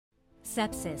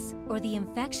Sepsis, or the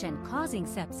infection causing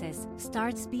sepsis,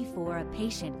 starts before a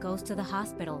patient goes to the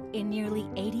hospital in nearly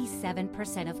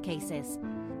 87% of cases.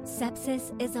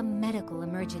 Sepsis is a medical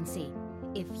emergency.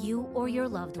 If you or your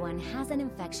loved one has an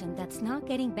infection that's not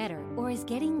getting better or is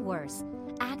getting worse,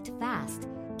 act fast.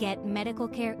 Get medical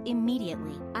care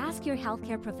immediately. Ask your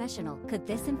healthcare professional, could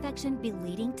this infection be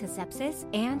leading to sepsis?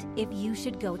 And if you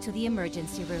should go to the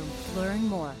emergency room. Learn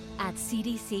more at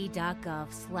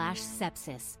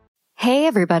cdc.gov/sepsis. Hey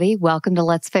everybody, welcome to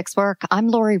Let's Fix Work. I'm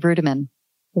Lori Rudiman.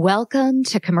 Welcome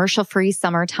to commercial-free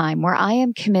summertime, where I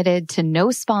am committed to no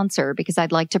sponsor because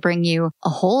I'd like to bring you a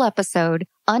whole episode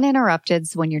uninterrupted.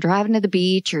 So when you're driving to the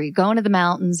beach or you're going to the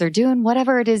mountains or doing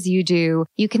whatever it is you do,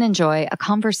 you can enjoy a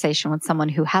conversation with someone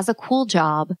who has a cool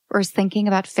job or is thinking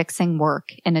about fixing work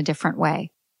in a different way.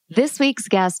 This week's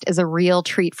guest is a real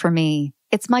treat for me.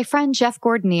 It's my friend Jeff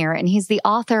Gordinier, and he's the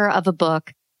author of a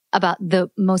book about the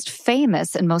most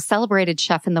famous and most celebrated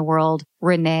chef in the world,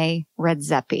 Rene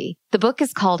Redzepi. The book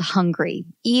is called Hungry: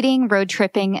 Eating, Road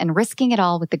Tripping, and Risking It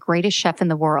All with the Greatest Chef in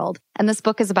the World. And this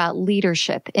book is about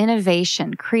leadership,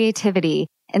 innovation, creativity,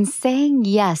 and saying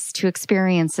yes to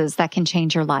experiences that can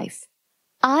change your life.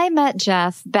 I met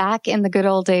Jeff back in the good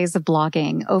old days of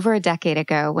blogging over a decade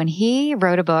ago when he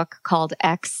wrote a book called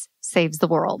X Saves the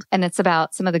World. And it's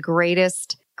about some of the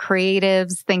greatest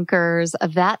creatives, thinkers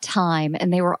of that time,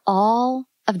 and they were all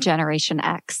of Generation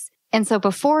X. And so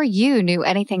before you knew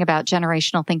anything about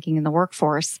generational thinking in the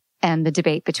workforce and the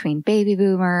debate between baby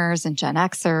boomers and Gen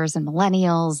Xers and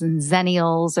millennials and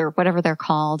zennials or whatever they're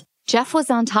called, Jeff was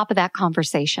on top of that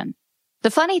conversation. The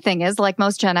funny thing is, like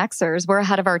most Gen Xers, we're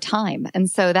ahead of our time. And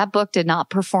so that book did not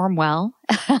perform well.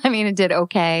 I mean, it did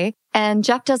okay. And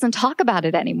Jeff doesn't talk about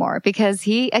it anymore because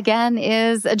he, again,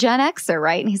 is a Gen Xer,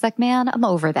 right? And he's like, man, I'm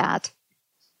over that.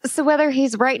 So whether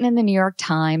he's writing in the New York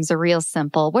Times or Real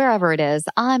Simple, wherever it is,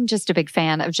 I'm just a big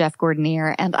fan of Jeff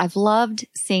Gordinier. And I've loved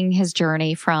seeing his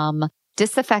journey from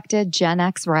disaffected Gen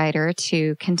X writer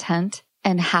to content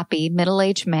and happy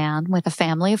middle-aged man with a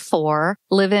family of 4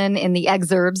 living in the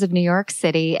exurbs of New York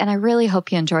City. And I really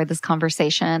hope you enjoyed this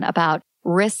conversation about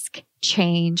risk,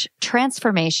 change,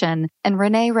 transformation, and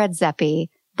Rene Redzepi,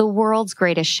 the world's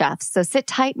greatest chef. So sit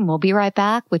tight and we'll be right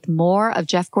back with more of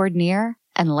Jeff Gordinier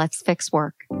and Let's Fix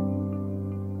Work.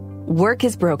 Work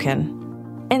is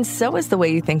broken, and so is the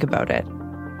way you think about it.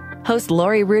 Host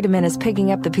Lori Rudiman is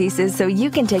picking up the pieces so you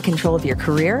can take control of your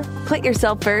career, put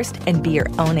yourself first, and be your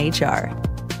own HR.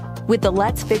 With the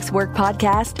Let's Fix Work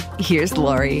podcast, here's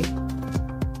Lori.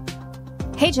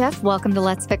 Hey, Jeff. Welcome to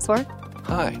Let's Fix Work.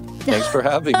 Hi. Thanks for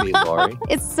having me, Lori.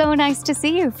 It's so nice to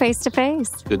see you face to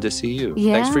face. Good to see you.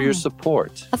 Yeah. Thanks for your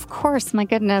support. Of course. My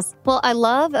goodness. Well, I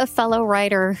love a fellow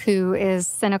writer who is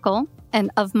cynical and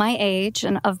of my age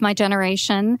and of my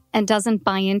generation and doesn't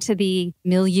buy into the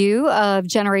milieu of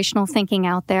generational thinking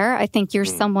out there. I think you're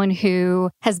someone who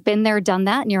has been there, done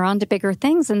that, and you're on to bigger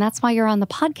things. And that's why you're on the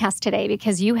podcast today,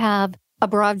 because you have a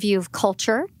broad view of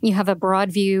culture. You have a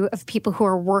broad view of people who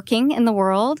are working in the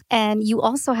world, and you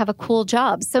also have a cool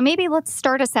job. So maybe let's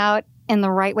start us out in the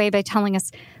right way by telling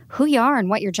us who you are and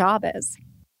what your job is.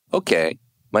 Okay.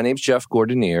 My name's Jeff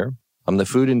Gordinier. I'm the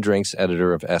food and drinks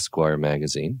editor of Esquire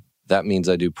magazine. That means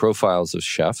I do profiles of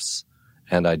chefs,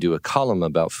 and I do a column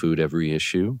about food every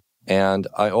issue. And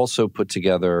I also put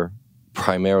together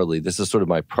primarily, this is sort of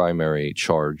my primary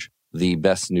charge, the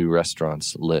best new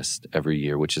restaurants list every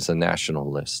year, which is a national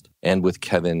list. And with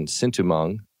Kevin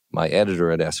Sintumong, my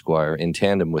editor at Esquire, in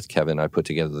tandem with Kevin, I put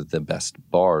together the best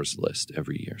bars list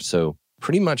every year. So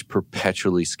pretty much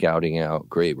perpetually scouting out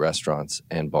great restaurants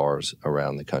and bars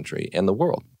around the country and the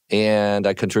world. And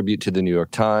I contribute to the New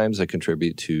York Times. I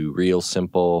contribute to Real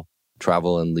Simple,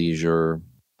 Travel and Leisure,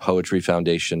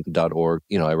 poetryfoundation.org.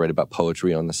 I write about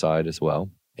poetry on the side as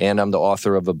well. And I'm the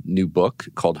author of a new book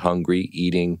called Hungry: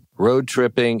 Eating, Road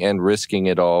Tripping, and Risking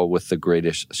It All with the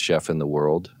Greatest Chef in the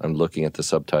World. I'm looking at the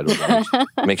subtitle to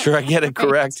make sure I get it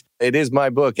correct. It is my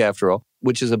book, after all,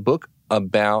 which is a book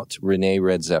about Rene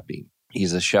Redzepi.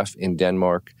 He's a chef in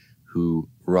Denmark who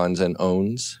runs and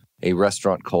owns a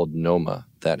restaurant called Noma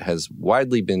that has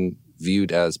widely been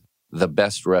viewed as the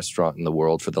best restaurant in the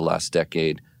world for the last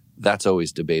decade. That's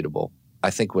always debatable. I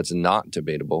think what's not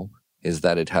debatable is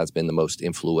that it has been the most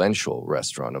influential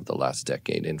restaurant of the last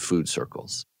decade in food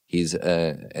circles. He's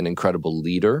an incredible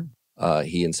leader.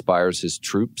 He inspires his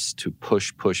troops to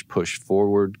push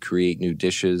forward, create new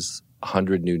dishes,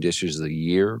 100 new dishes a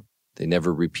year. They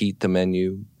never repeat the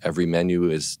menu. Every menu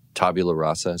is tabula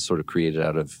rasa, sort of created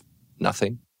out of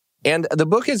nothing. And the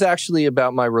book is actually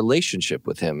about my relationship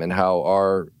with him and how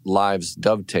our lives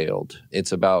dovetailed.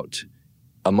 It's about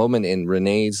a moment in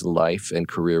René's life and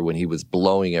career when he was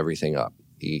blowing everything up.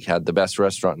 He had the best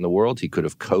restaurant in the world. He could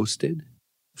have coasted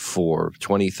for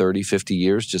 20, 30, 50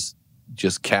 years,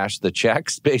 just cash the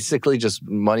checks, basically, just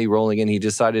money rolling in. He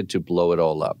decided to blow it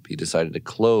all up. He decided to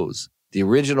close the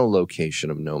original location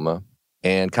of Noma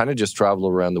and kind of just travel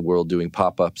around the world doing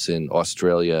pop-ups in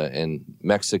Australia and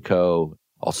Mexico,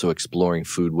 also exploring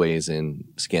foodways in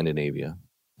Scandinavia,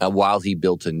 while he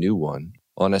built a new one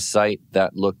on a site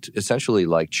that looked essentially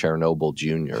like Chernobyl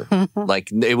Jr.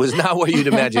 Like, it was not where you'd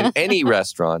imagine any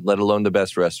restaurant, let alone the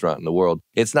best restaurant in the world.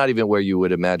 It's not even where you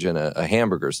would imagine a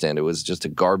hamburger stand. It was just a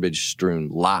garbage-strewn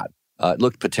lot. It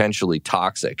looked potentially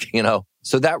toxic,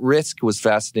 So that risk was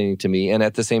fascinating to me. And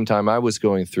at the same time, I was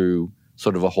going through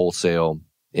sort of a wholesale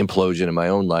implosion in my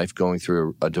own life, going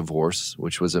through a divorce,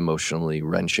 which was emotionally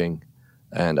wrenching.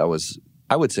 And I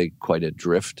would say, quite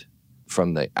adrift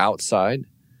from the outside.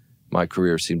 My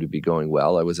career seemed to be going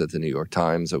well. I was at the New York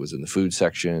Times. I was in the food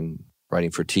section,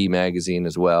 writing for T Magazine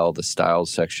as well, the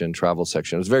styles section, travel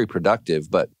section. It was very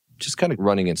productive, but just kind of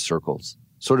running in circles,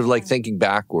 sort of like thinking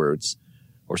backwards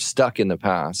or stuck in the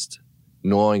past,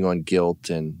 gnawing on guilt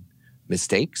and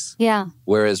mistakes. Yeah.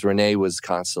 Whereas René was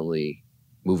constantly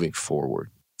moving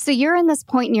forward. So you're in this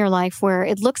point in your life where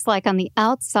it looks like on the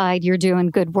outside you're doing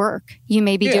good work. You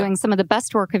may be doing some of the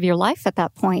best work of your life at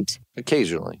that point.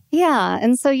 Occasionally. Yeah.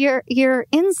 And so you're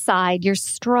inside, you're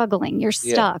struggling, you're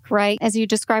stuck, right? As you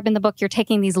describe in the book, you're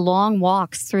taking these long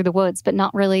walks through the woods, but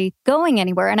not really going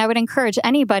anywhere. And I would encourage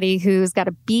anybody who's got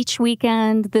a beach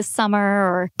weekend this summer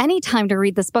or any time to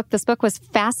read this book. This book was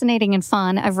fascinating and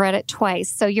fun. I've read it twice.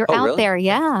 So you're out really? there.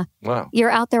 Yeah. Wow. You're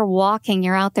out there walking.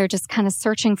 You're out there just kind of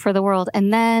searching for the world.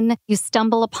 And then you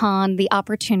stumble upon the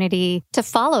opportunity to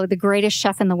follow the greatest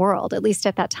chef in the world, at least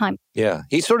at that time. Yeah.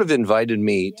 He sort of invited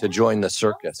me to join the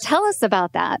circus. Tell us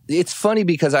about that. It's funny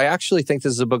because I actually think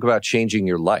this is a book about changing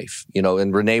your life, and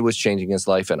René was changing his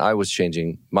life and I was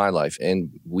changing my life. And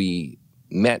we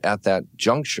met at that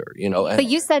juncture, But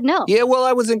you said no. Yeah, well,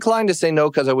 I was inclined to say no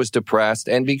because I was depressed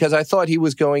and because I thought he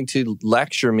was going to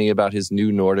lecture me about his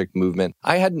new Nordic movement.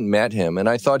 I hadn't met him and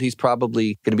I thought he's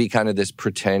probably going to be kind of this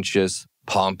pretentious,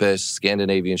 pompous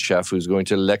Scandinavian chef who's going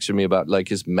to lecture me about like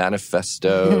his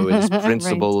manifesto and his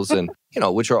principles and,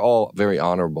 which are all very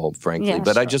honorable, frankly. Yeah,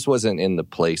 but sure. I just wasn't in the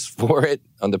place for it.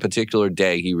 On the particular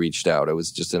day he reached out, I was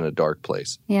just in a dark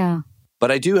place. Yeah. But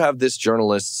I do have this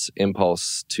journalist's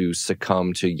impulse to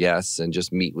succumb to yes and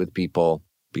just meet with people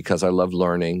because I love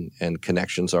learning and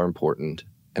connections are important.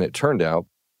 And it turned out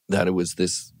that it was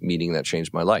this meeting that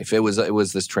changed my life. It was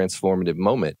this transformative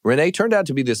moment. René turned out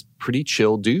to be this pretty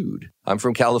chill dude. I'm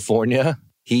from California.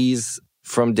 He's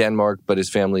from Denmark, but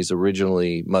his family's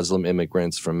originally Muslim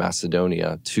immigrants from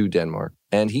Macedonia to Denmark.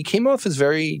 And he came off as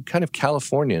very kind of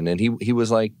Californian. And he was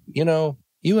like,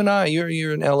 you and I,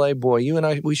 you're an LA boy. You and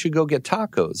I, we should go get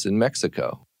tacos in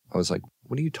Mexico. I was like,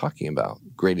 what are you talking about?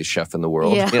 Greatest chef in the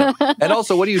world. Yeah. And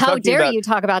also, what are you talking about? How dare you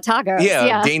talk about tacos?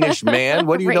 Yeah, Danish man.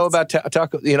 What do you know about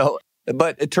tacos?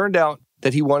 But it turned out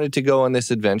that he wanted to go on this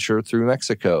adventure through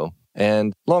Mexico.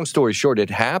 And long story short, it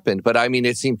happened. But I mean,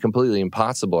 it seemed completely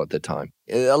impossible at the time.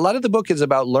 A lot of the book is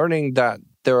about learning that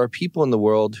there are people in the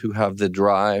world who have the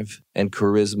drive and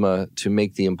charisma to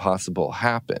make the impossible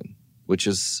happen. Which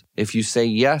is, if you say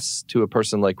yes to a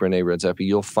person like René Redzepi,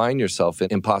 you'll find yourself in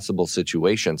impossible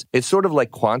situations. It's sort of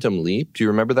like Quantum Leap. Do you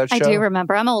remember that show? I do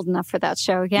remember. I'm old enough for that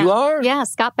show. Yeah. You are? Yeah,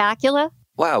 Scott Bakula.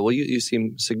 Wow. Well, you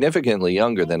seem significantly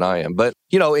younger than I am. But,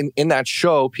 in that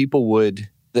show,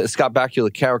 the Scott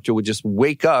Bakula character would just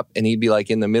wake up and he'd be like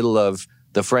in the middle of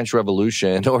the French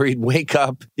Revolution, or he'd wake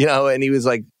up, and he was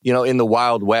like, in the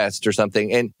Wild West or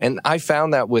something. And I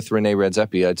found that with René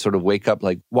Redzepi, I'd sort of wake up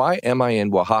like, why am I in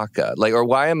Oaxaca? Or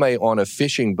why am I on a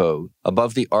fishing boat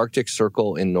above the Arctic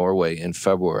Circle in Norway in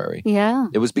February? Yeah.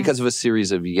 It was because of a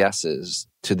series of yeses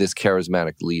to this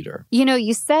charismatic leader.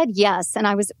 You said yes, and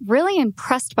I was really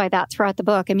impressed by that throughout the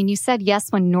book. I mean, you said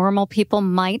yes when normal people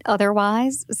might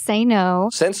otherwise say no.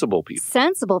 Sensible people.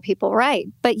 Sensible people, right.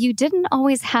 But you didn't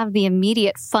always have the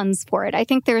immediate funds for it. I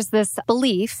think there's this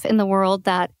belief in the world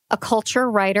that a culture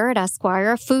writer at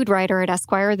Esquire, a food writer at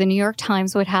Esquire, the New York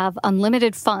Times would have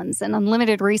unlimited funds and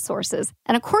unlimited resources.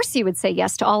 And of course, you would say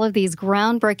yes to all of these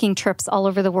groundbreaking trips all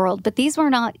over the world. But these were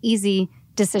not easy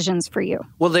decisions for you.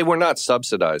 Well, they were not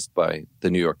subsidized by the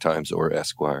New York Times or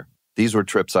Esquire. These were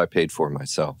trips I paid for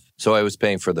myself. So I was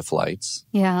paying for the flights,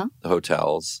 the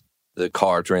hotels, the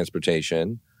car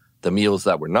transportation, the meals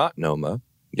that were not Noma,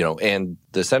 and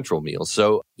the central meals.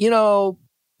 So,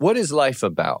 what is life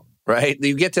about? right?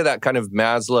 You get to that kind of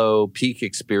Maslow peak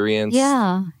experience.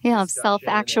 Yeah. Of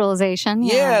self-actualization.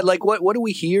 Yeah, like what are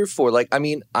we here for? Like, I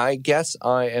mean, I guess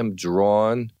I am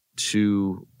drawn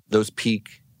to those peak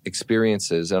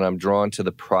experiences, and I'm drawn to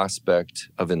the prospect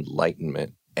of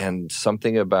enlightenment. And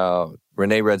something about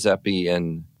Rene Redzepi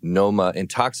and Noma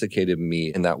intoxicated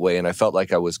me in that way, and I felt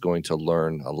like I was going to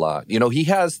learn a lot. You know, he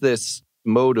has this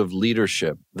mode of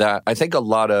leadership that I think a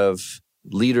lot of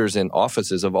leaders in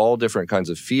offices of all different kinds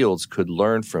of fields could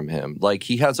learn from him. Like,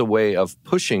 he has a way of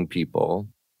pushing people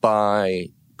by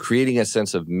creating a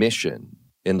sense of mission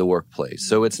in the workplace.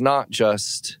 So it's not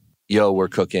just, we're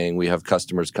cooking, we have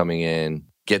customers coming in,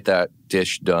 get that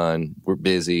dish done, we're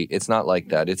busy. It's not like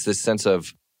that. It's this sense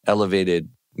of elevated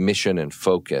mission and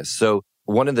focus. So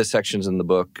one of the sections in the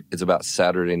book is about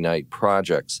Saturday night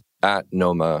projects at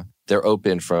Noma. They're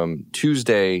open from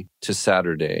Tuesday to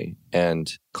Saturday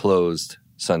and closed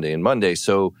Sunday and Monday.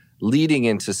 So leading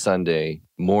into Sunday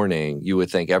morning, you would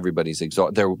think everybody's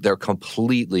exhausted. They're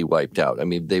completely wiped out. I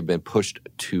mean, they've been pushed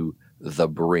to the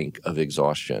brink of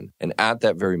exhaustion. And at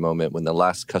that very moment, when the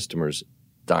last customers,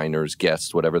 diners,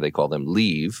 guests, whatever they call them,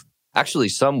 leave, actually,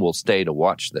 some will stay to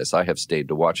watch this. I have stayed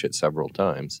to watch it several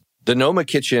times. The Noma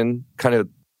kitchen kind of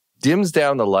dims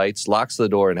down the lights, locks the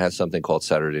door, and has something called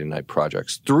Saturday night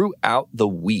projects. Throughout the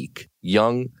week,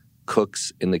 young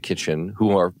cooks in the kitchen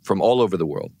who are from all over the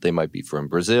world, they might be from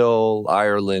Brazil,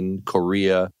 Ireland,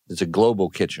 Korea. It's a global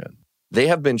kitchen. They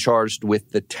have been charged with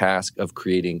the task of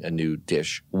creating a new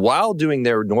dish while doing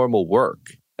their normal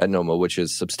work at Noma, which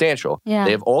is substantial. Yeah.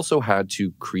 They have also had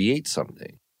to create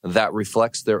something that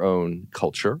reflects their own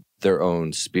culture, their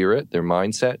own spirit, their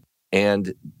mindset.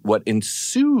 And what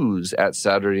ensues at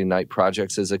Saturday night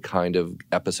projects is a kind of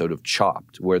episode of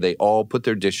Chopped, where they all put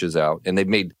their dishes out, and they've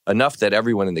made enough that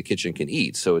everyone in the kitchen can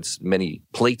eat. So it's many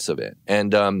plates of it.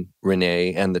 And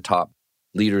Rene and the top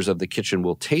leaders of the kitchen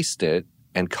will taste it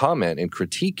and comment and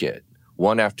critique it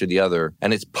one after the other.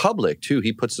 And it's public, too.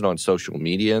 He puts it on social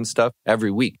media and stuff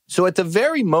every week. So at the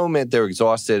very moment they're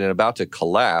exhausted and about to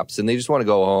collapse, and they just want to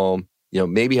go home,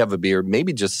 maybe have a beer,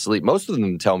 maybe just sleep. Most of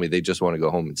them tell me they just want to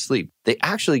go home and sleep. They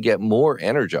actually get more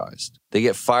energized. They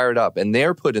get fired up, and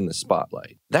they're put in the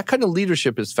spotlight. That kind of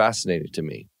leadership is fascinating to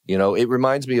me. It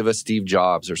reminds me of a Steve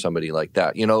Jobs or somebody like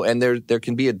that, and there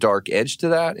can be a dark edge to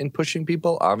that in pushing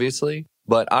people, obviously.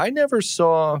 But I never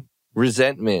saw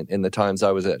resentment in the times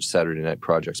I was at Saturday night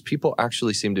projects. People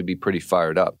actually seem to be pretty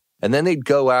fired up. And then they'd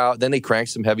go out, then they crank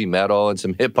some heavy metal and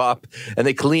some hip hop, and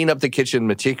they clean up the kitchen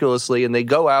meticulously, and they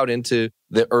go out into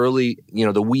the early,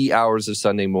 the wee hours of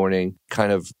Sunday morning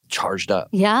kind of charged up.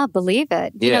 Yeah, believe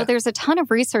it. Yeah. There's a ton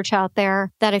of research out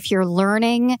there that if you're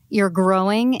learning, you're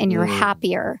growing and you're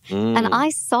happier. And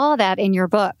I saw that in your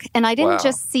book. And I didn't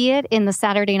just see it in the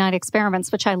Saturday night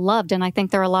experiments, which I loved. And I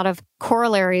think there are a lot of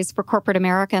corollaries for corporate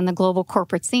America and the global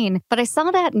corporate scene. But I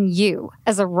saw that in you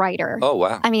as a writer. Oh,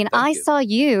 wow. I mean, I saw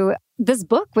you. This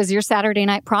book was your Saturday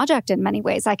night project in many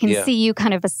ways. I can see you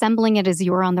kind of assembling it as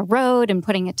you were on the road and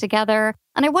putting it together.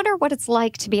 And I wonder what it's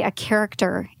like to be a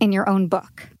character in your own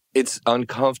book. It's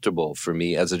uncomfortable for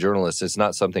me as a journalist. It's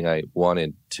not something I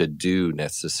wanted to do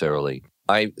necessarily.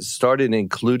 I started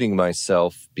including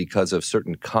myself because of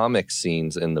certain comic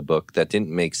scenes in the book that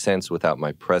didn't make sense without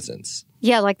my presence.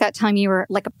 Yeah, like that time you were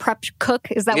like a prep cook.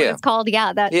 Is that what it's called?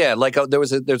 Yeah. Like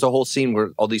there's a whole scene where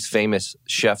all these famous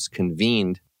chefs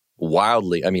convened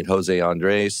wildly. I mean, Jose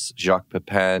Andres, Jacques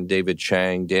Pepin, David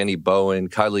Chang, Danny Bowen,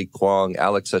 Kylie Kwong,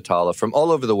 Alex Atala, from all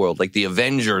over the world, like the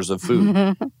Avengers of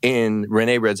food, in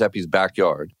Rene Redzepi's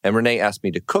backyard. And Rene asked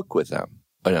me to cook with them.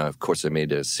 And of course, I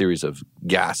made a series of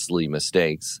ghastly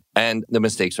mistakes. And the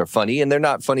mistakes are funny. And they're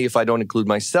not funny if I don't include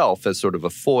myself as sort of a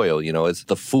foil, as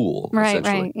the fool,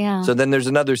 essentially. Right, yeah. So then there's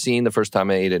another scene, the first time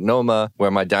I ate at Noma,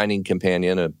 where my dining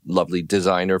companion, a lovely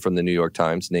designer from the New York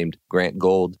Times named Grant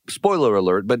Gold, spoiler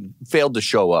alert, but failed to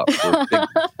show up. But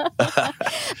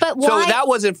why? So that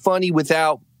wasn't funny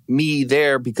without me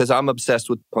there, because I'm obsessed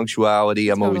with punctuality.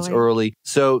 I'm always early.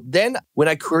 So then when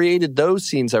I created those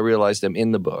scenes, I realized I'm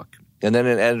in the book. And then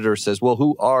an editor says, well,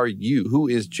 who are you? Who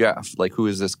is Jeff? Like, who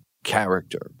is this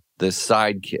character, this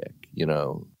sidekick,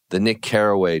 the Nick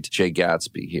Carraway to Jay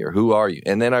Gatsby here? Who are you?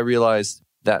 And then I realized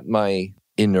that my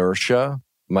inertia,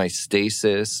 my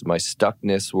stasis, my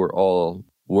stuckness were all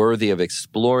worthy of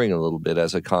exploring a little bit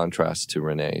as a contrast to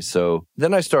Rene. So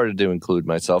then I started to include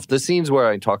myself. The scenes where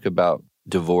I talk about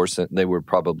divorce, they were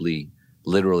probably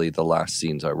literally the last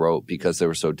scenes I wrote because they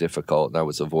were so difficult and I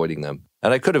was avoiding them.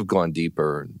 And I could have gone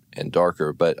deeper and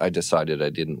darker, but I decided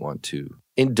I didn't want to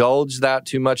indulge that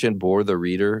too much and bore the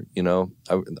reader.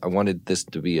 I wanted this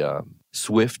to be a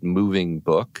swift moving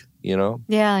book,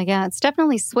 Yeah, it's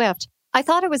definitely swift. I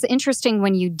thought it was interesting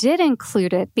when you did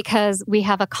include it because we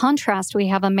have a contrast. We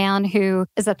have a man who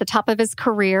is at the top of his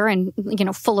career and,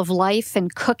 full of life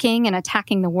and cooking and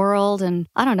attacking the world and,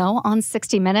 I don't know, on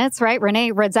 60 Minutes, right?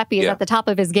 Rene Redzepi is at the top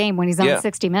of his game when he's on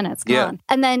 60 Minutes. Come on.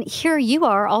 And then here you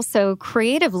are also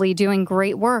creatively doing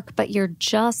great work, but you're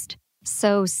just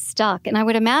so stuck. And I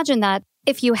would imagine that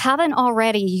if you haven't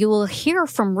already, you will hear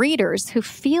from readers who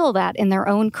feel that in their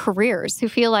own careers, who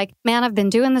feel like, man, I've been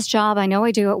doing this job. I know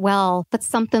I do it well, but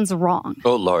something's wrong.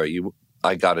 Oh, Laura,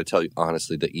 I got to tell you,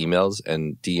 honestly, the emails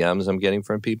and DMs I'm getting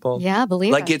from people. Yeah,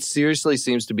 believe it. It seriously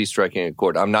seems to be striking a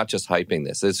chord. I'm not just hyping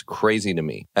this. It's crazy to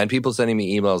me. And people sending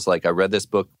me emails like, I read this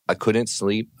book. I couldn't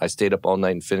sleep. I stayed up all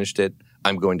night and finished it.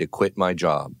 I'm going to quit my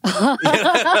job.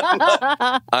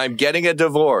 I'm getting a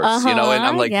divorce, and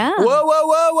I'm like,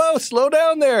 whoa, slow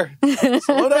down there.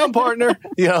 Slow down, partner.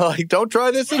 Don't try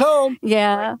this at home.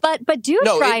 Yeah. But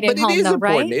try it at home, though,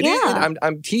 important. Right? It is.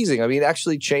 I'm teasing. I mean,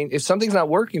 actually change. If something's not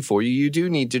working for you, you do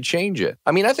need to change it.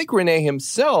 I mean, I think Rene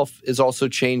himself is also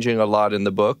changing a lot in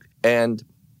the book. And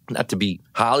not to be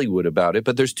Hollywood about it,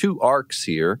 but there's two arcs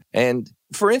here. And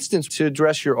for instance, to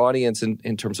address your audience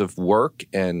in terms of work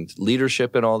and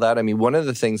leadership and all that, I mean, one of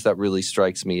the things that really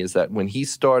strikes me is that when he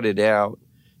started out,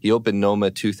 he opened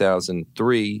Noma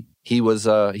 2003.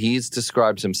 He's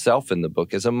describes himself in the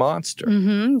book as a monster.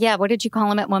 Mm-hmm. Yeah. What did you call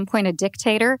him at one point? A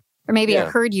dictator? Or maybe I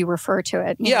heard you refer to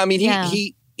it. Yeah. I mean,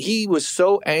 he was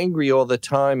so angry all the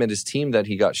time at his team that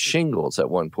he got shingles at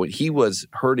one point. He was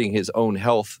hurting his own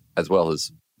health as well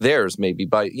as theirs, maybe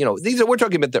by, we're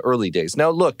talking about the early days.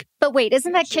 Now, look. But wait,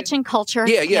 isn't that kitchen culture?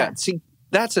 Yeah. See,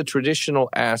 that's a traditional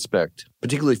aspect,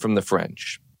 particularly from the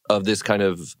French, of this kind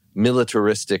of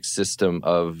militaristic system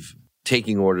of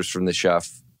taking orders from the chef,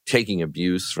 taking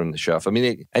abuse from the chef. I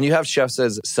mean, and you have chefs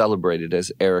as celebrated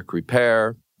as Eric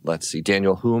Ripert. Let's see,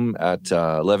 Daniel Humm at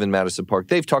Levin Madison Park.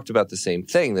 They've talked about the same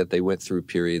thing, that they went through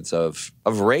periods of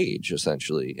rage,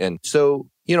 essentially. And so,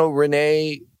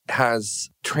 Rene has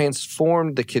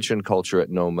transformed the kitchen culture at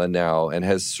Noma now and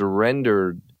has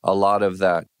surrendered a lot of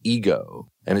that ego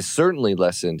and has certainly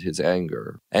lessened his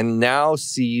anger and now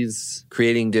sees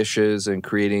creating dishes and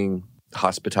creating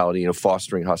hospitality,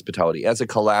 fostering hospitality as a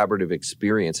collaborative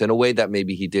experience in a way that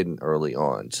maybe he didn't early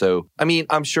on. So, I mean,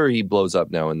 I'm sure he blows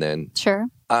up now and then. Sure.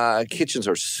 Kitchens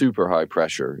are super high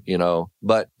pressure,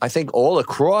 but I think all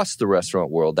across the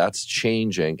restaurant world, that's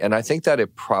changing. And I think that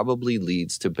it probably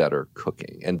leads to better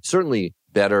cooking and certainly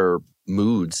better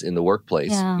moods in the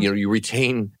workplace. Yeah. You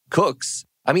retain cooks.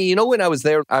 I mean, when I was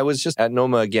there, I was just at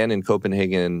Noma again in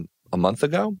Copenhagen a month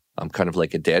ago. I'm kind of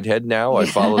like a deadhead now. I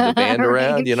follow the band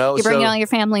around, You bring all your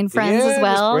family and friends as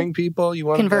well. Just bring people. You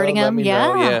want converting to them?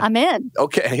 Yeah, I'm in.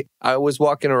 Okay. I was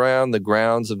walking around the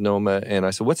grounds of Noma and I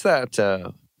said, what's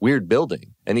that weird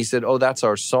building? And he said, oh, that's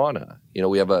our sauna.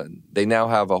 They now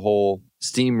have a whole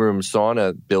steam room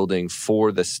sauna building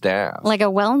for the staff. Like a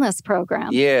wellness program.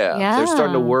 Yeah. They're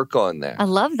starting to work on that. I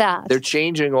love that. They're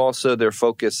changing also their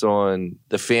focus on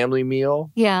the family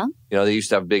meal. Yeah. They used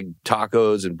to have big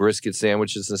tacos and brisket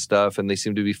sandwiches and stuff, and they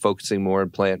seem to be focusing more on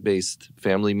plant-based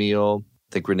family meal.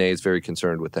 I think Rene is very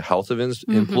concerned with the health of his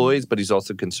employees, but he's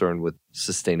also concerned with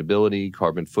sustainability,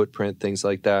 carbon footprint, things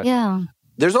like that. Yeah.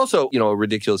 There's also, a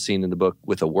ridiculous scene in the book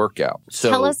with a workout. So,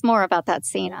 tell us more about that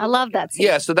scene. I love that scene.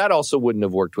 Yeah, so that also wouldn't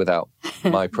have worked without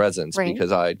my presence right.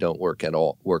 because I don't work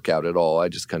out at all. I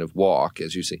just kind of walk,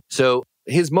 as you see. So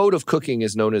his mode of cooking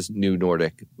is known as New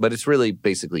Nordic, but it's really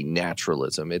basically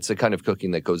naturalism. It's a kind of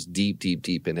cooking that goes deep, deep,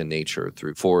 deep into nature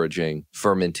through foraging,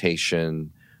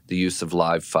 fermentation, the use of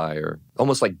live fire,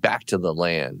 almost like back to the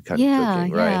land kind of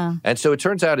cooking, right? Yeah. And so it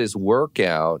turns out his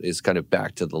workout is kind of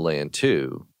back to the land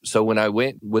too. So when I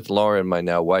went with Laura, my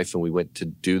now wife, and we went to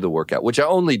do the workout, which I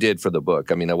only did for the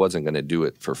book. I mean, I wasn't going to do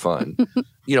it for fun.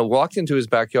 Walked into his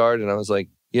backyard and I was like,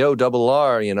 Double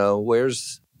R,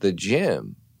 where's the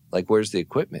gym? Like, where's the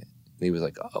equipment? And he was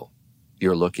like, oh,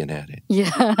 you're looking at it.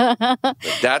 Yeah.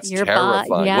 That's terrifying.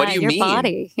 What do you mean?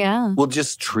 Body. Yeah. Well,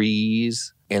 just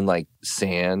trees and like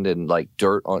sand and like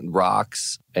dirt on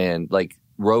rocks and like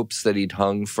ropes that he'd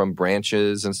hung from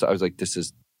branches and stuff. I was like, this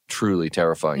is truly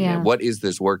terrifying. Yeah. Man. What is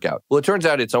this workout? Well, it turns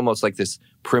out it's almost like this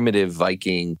primitive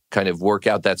Viking kind of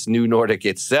workout that's New Nordic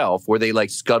itself, where they like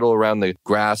scuttle around the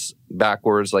grass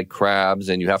backwards like crabs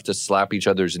and you have to slap each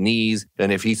other's knees.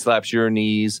 And if he slaps your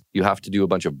knees, you have to do a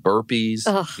bunch of burpees,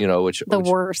 which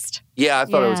worst. Yeah, I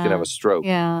thought I was going to have a stroke.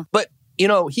 Yeah. But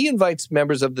he invites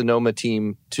members of the Noma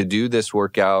team to do this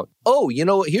workout. Oh,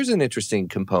 here's an interesting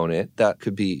component that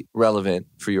could be relevant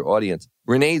for your audience.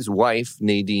 Rene's wife,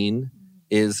 Nadine,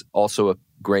 is also a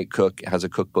great cook, has a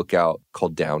cookbook out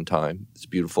called Downtime. It's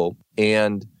beautiful.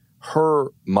 And her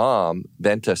mom,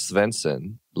 Bente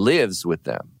Svensson, lives with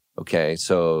them. Okay,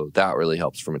 so that really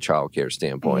helps from a childcare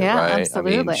standpoint, right?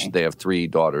 Absolutely. I mean, they have 3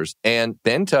 daughters. And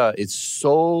Bente is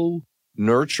so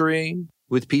nurturing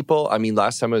with people. I mean,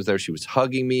 last time I was there, she was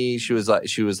hugging me. She was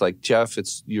like, Jeff,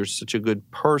 you're such a good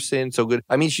person, so good.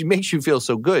 I mean, she makes you feel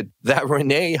so good that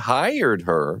Renee hired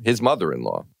her, his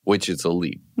mother-in-law, which is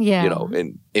elite,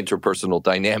 in interpersonal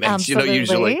dynamics, Absolutely.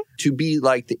 usually to be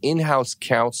like the in-house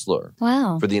counselor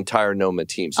for the entire Noma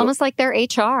team. So almost like their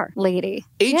HR lady.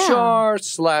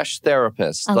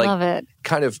 HR/therapist. I love it.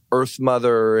 Kind of earth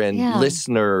mother and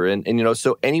listener. And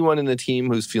so anyone in the team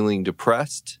who's feeling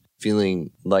depressed, feeling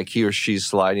like he or she's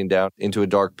sliding down into a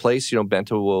dark place,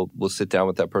 Bente will sit down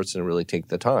with that person and really take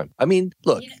the time. I mean,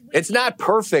 look, it's not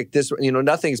perfect.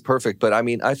 Nothing's perfect, but I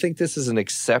mean, I think this is an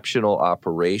exceptional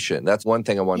operation. That's one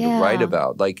thing I wanted to write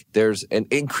about. Like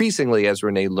and increasingly as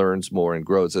Renee learns more and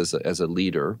grows as a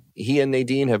leader, he and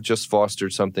Nadine have just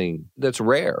fostered something that's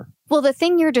rare. Well, the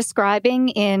thing you're describing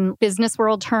in business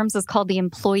world terms is called the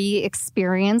employee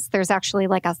experience. There's actually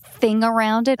like a thing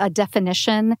around it, a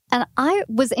definition. And I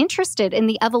was interested in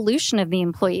the evolution of the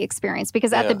employee experience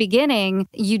because at the beginning,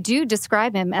 you do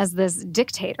describe him as this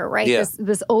dictator, right? Yeah.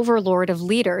 This overlord of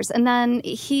leaders. And then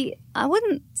I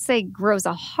wouldn't say grows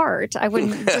a heart. I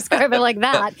wouldn't describe it like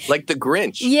that. Like the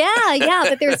Grinch. Yeah.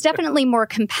 But there's definitely more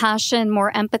compassion,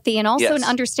 more empathy, and also an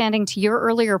understanding to your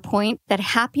earlier point that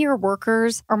happier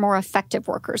workers are more effective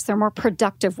workers. They're more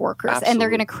productive workers. Absolutely. And they're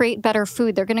going to create better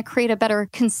food. They're going to create a better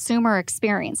consumer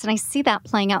experience. And I see that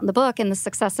playing out in the book and the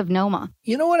success of Noma.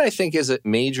 You know what I think is a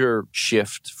major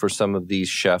shift for some of these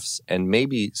chefs and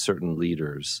maybe certain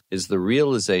leaders is the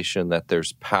realization that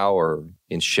there's power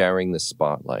in sharing the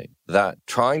spotlight. That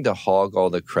trying to hog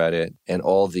all the credit and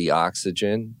all the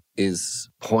oxygen is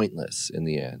pointless in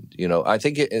the end. I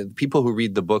think people who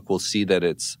read the book will see that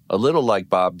it's a little like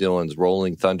Bob Dylan's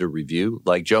Rolling Thunder Review.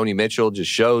 Like Joni Mitchell just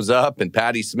shows up and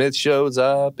Patti Smith shows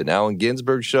up and Allen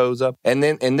Ginsberg shows up. And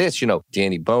then in this,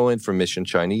 Danny Bowen from Mission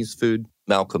Chinese Food,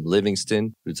 Malcolm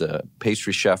Livingston, who's a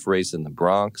pastry chef raised in the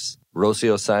Bronx,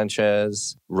 Rocio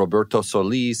Sanchez, Roberto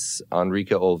Solis,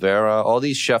 Enrique Olvera, all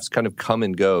these chefs kind of come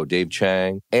and go, Dave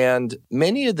Chang. And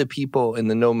many of the people in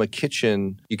the Noma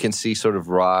kitchen, you can see sort of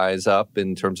rise up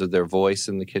in terms of their voice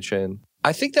in the kitchen.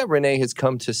 I think that Renee has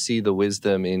come to see the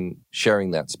wisdom in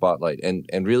sharing that spotlight and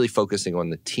really focusing on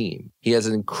the team. He has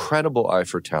an incredible eye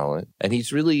for talent, and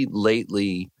he's really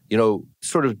lately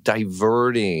sort of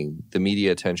diverting the media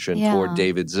attention toward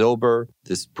David Zilber,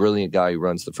 this brilliant guy who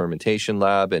runs the fermentation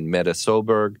lab, and Mette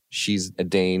Soberg. She's a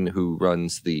Dane who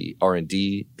runs the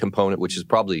R&D component, which is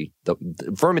probably the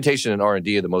fermentation and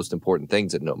R&D are the most important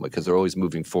things at Noma because they're always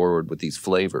moving forward with these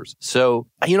flavors. So,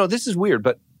 this is weird,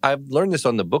 but I've learned this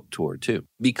on the book tour too,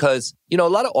 because, a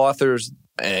lot of authors,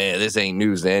 this ain't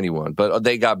news to anyone, but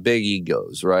they got big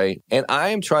egos, right? And I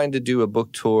am trying to do a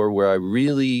book tour where I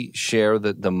really share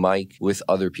the mic with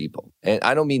other people. And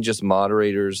I don't mean just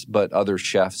moderators, but other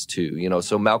chefs too.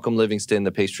 So Malcolm Livingston,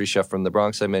 the pastry chef from the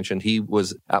Bronx I mentioned, he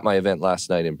was at my event last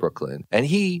night in Brooklyn. And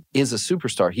he is a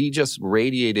superstar. He just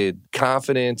radiated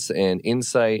confidence and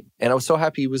insight. And I was so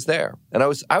happy he was there. And I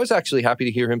was actually happy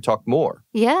to hear him talk more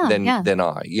than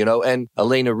I. And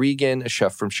Elena Regan, a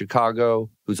chef from Chicago,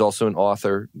 who's also an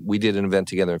author. We did an event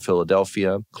together in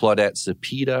Philadelphia. Claudette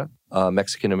Zepeda, a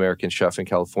Mexican-American chef in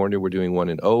California. We're doing one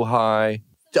in Ojai.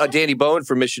 Danny Bowen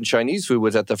from Mission Chinese Food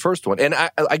was at the first one. And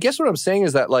I guess what I'm saying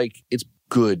is that, it's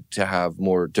good to have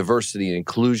more diversity and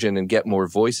inclusion and get more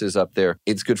voices up there.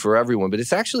 It's good for everyone, but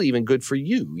it's actually even good for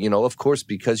you, of course,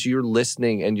 because you're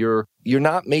listening and you're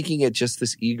not making it just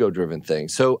this ego-driven thing.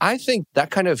 So I think that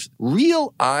kind of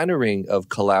real honoring of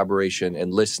collaboration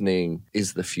and listening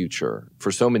is the future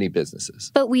for so many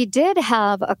businesses. But we did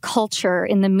have a culture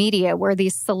in the media where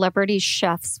these celebrity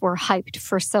chefs were hyped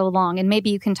for so long. And maybe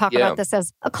you can talk about this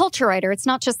as a culture writer. It's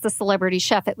not just the celebrity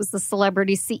chef. It was the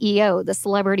celebrity CEO, the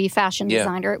celebrity fashion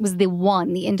designer. It was the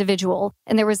individual.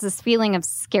 And there was this feeling of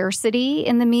scarcity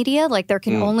in the media, like there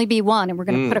can only be one, and we're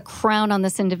going to put a crown on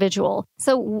this individual.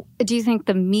 So do you think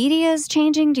the media is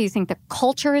changing? Do you think the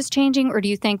culture is changing? Or do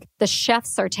you think the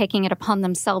chefs are taking it upon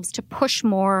themselves to push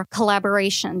more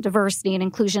collaboration, diversity, and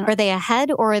inclusion? Are they ahead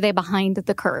or are they behind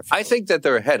the curve? I think that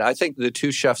they're ahead. I think the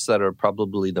two chefs that are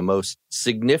probably the most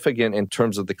significant in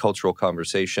terms of the cultural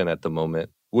conversation at the moment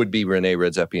would be Rene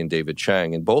Redzepi and David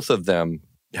Chang. And both of them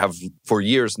have for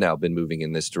years now been moving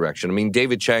in this direction. I mean,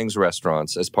 David Chang's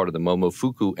restaurants as part of the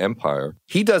Momofuku empire,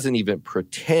 he doesn't even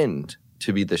pretend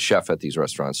to be the chef at these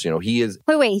restaurants. You know, he is.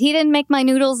 Wait, he didn't make my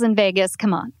noodles in Vegas.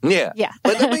 Come on. Yeah. Yeah.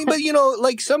 but you know,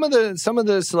 like some of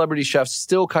the celebrity chefs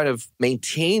still kind of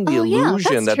maintain the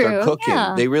illusion that they're cooking.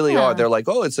 Yeah. They really are. They're like,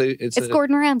 oh, it's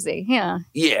Gordon Ramsay. Yeah.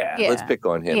 Yeah. Let's pick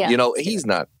on him. Yeah. You know, he's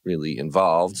not really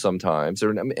involved sometimes.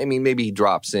 Or I mean, maybe he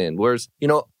drops in. Whereas, you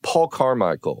know, Paul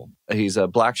Carmichael, he's a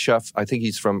black chef. I think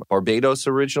he's from Barbados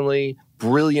originally.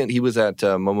 Brilliant. He was at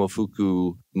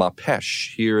Momofuku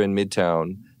Mapesh here in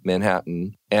Midtown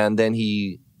Manhattan. And then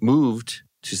he moved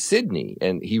to Sydney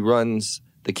and he runs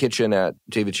the kitchen at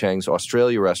David Chang's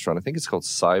Australia restaurant. I think it's called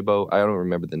Saibo. I don't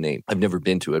remember the name. I've never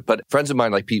been to it. But friends of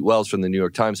mine like Pete Wells from the New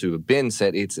York Times who have been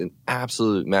said it's an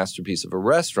absolute masterpiece of a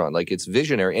restaurant. Like it's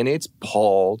visionary and it's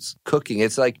Paul's cooking.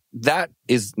 It's like that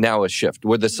is now a shift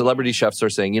where the celebrity chefs are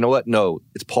saying, you know what? No,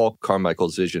 it's Paul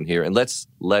Carmichael's vision here and let's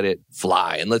let it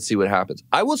fly and let's see what happens.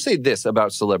 I will say this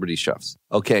about celebrity chefs,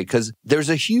 okay? Because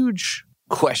there's a huge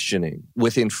questioning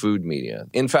within food media.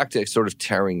 In fact, it's sort of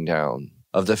tearing down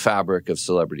of the fabric of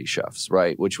celebrity chefs,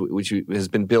 right? Which has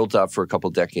been built up for a couple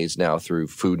decades now through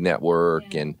Food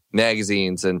Network and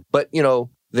magazines. But, you know,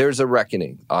 there's a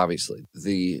reckoning, obviously.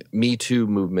 The Me Too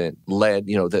movement led,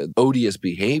 you know, the odious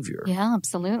behavior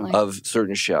absolutely. Of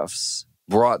certain chefs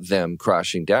brought them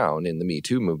crashing down in the Me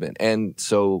Too movement. And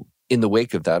so in the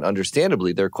wake of that,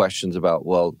 understandably, there are questions about,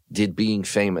 well, did being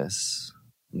famous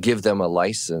give them a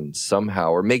license somehow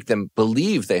or make them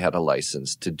believe they had a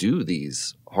license to do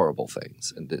these horrible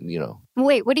things? And, you know.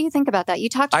 Wait, what do you think about that? You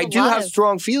talked to I do have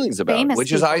strong feelings about it,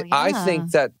 which is I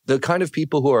think that the kind of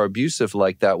people who are abusive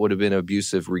like that would have been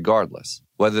abusive regardless,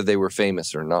 whether they were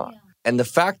famous or not. Yeah. And the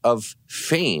fact of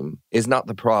fame is not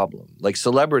the problem. Like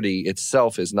celebrity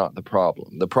itself is not the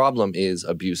problem. The problem is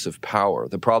abuse of power.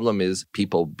 The problem is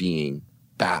people being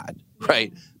bad,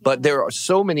 right? But there are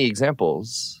so many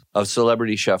examples of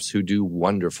celebrity chefs who do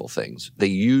wonderful things. They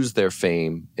use their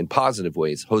fame in positive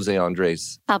ways. Jose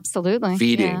Andres. Absolutely.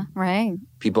 Feeding right.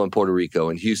 people in Puerto Rico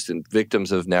and Houston,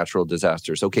 victims of natural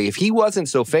disasters. Okay, if he wasn't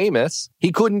so famous,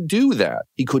 he couldn't do that.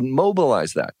 He couldn't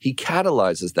mobilize that. He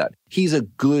catalyzes that. He's a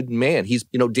good man. He's,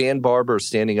 you know, Dan Barber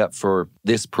standing up for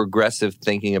this progressive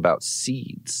thinking about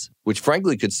seeds, which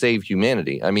frankly could save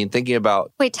humanity. I mean, thinking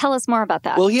about... Wait, tell us more about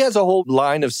that. Well, he has a whole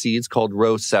line of seeds called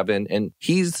Row 7, and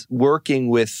he's working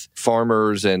with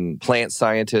farmers and plant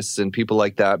scientists and people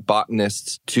like that,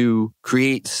 botanists, to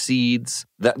create seeds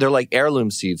that they're like heirloom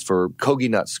seeds for kogi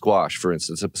nut squash, for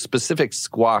instance, a specific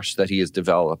squash that he has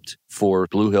developed for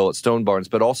Blue Hill at Stone Barns,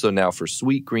 but also now for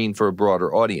Sweet Green for a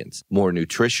broader audience. More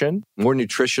nutrition, more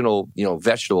nutritional, you know,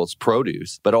 vegetables,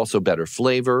 produce, but also better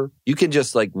flavor. You can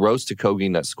just like roast a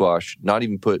kogi nut squash, not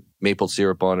even put maple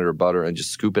syrup on it or butter and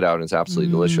just scoop it out and it's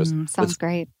absolutely delicious. Sounds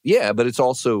great. Yeah, but it's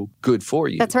also good for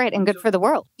you. That's right, and good for the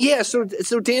world. Yeah, so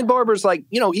Dan Barber's like,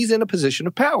 you know, he's in a position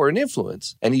of power and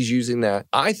influence, and he's using that,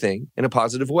 I think, in a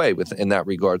positive way in that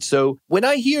regard. So when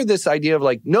I hear this idea of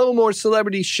like, no more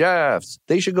celebrity chefs,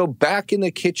 they should go back in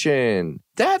the kitchen,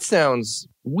 that sounds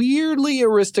weirdly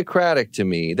aristocratic to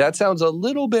me. That sounds a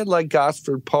little bit like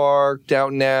Gosford Park,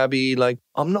 Downton Abbey. Like,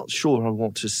 I'm not sure I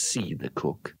want to see the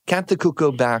cook. Can't the cook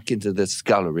go back into the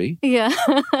scullery? Yeah.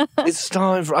 It's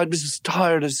time I'm just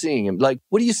tired of seeing him. Like,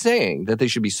 what are you saying? That they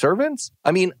should be servants?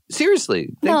 I mean,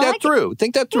 seriously, think that through.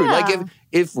 Think that through. Yeah. Like,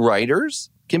 if writers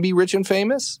can be rich and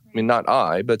famous, I mean, not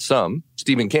I, but some,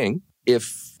 Stephen King,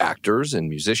 if actors and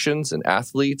musicians and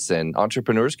athletes and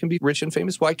entrepreneurs can be rich and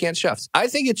famous, why can't chefs? I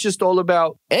think it's just all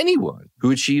about anyone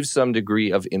who achieves some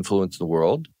degree of influence in the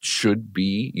world should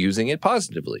be using it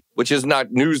positively, which is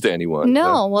not news to anyone.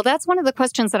 No, well, that's one of the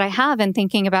questions that I have in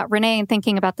thinking about Renee and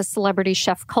thinking about the celebrity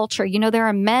chef culture. You know, there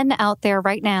are men out there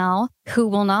right now who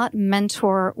will not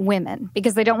mentor women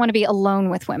because they don't want to be alone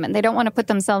with women. They don't want to put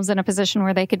themselves in a position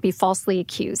where they could be falsely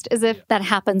accused, as if that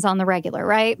happens on the regular,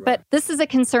 right? But this is a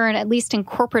concern, at least in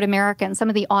corporate America and some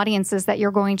of the audiences that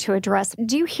you're going to address.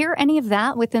 Do you hear any of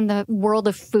that within the world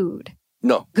of food?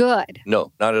 No. Good.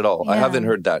 No, not at all. Yeah. I haven't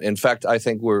heard that. In fact, I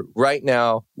think we're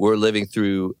living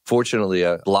through, fortunately,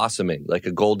 a blossoming, like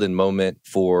a golden moment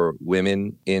for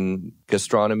women in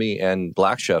gastronomy and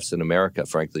Black chefs in America,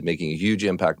 frankly, making a huge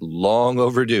impact, long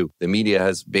overdue. The media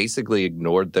has basically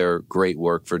ignored their great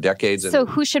work for decades. So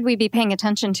who should we be paying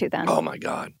attention to then? Oh, my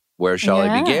God. Where shall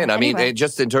I begin? I mean,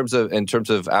 just in terms of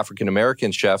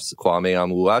African-American chefs, Kwame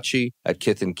Amuachi at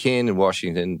Kith and Kin in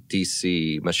Washington,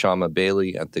 D.C., Mashama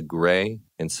Bailey at The Gray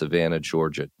in Savannah,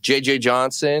 Georgia, J.J.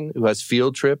 Johnson, who has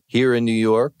Field Trip here in New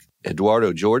York,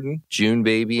 Eduardo Jordan, June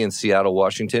Baby in Seattle,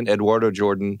 Washington. Eduardo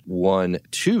Jordan won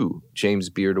 2 James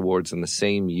Beard Awards in the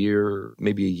same year,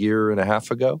 maybe a year and a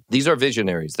half ago. These are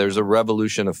visionaries. There's a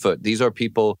revolution afoot. These are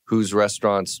people whose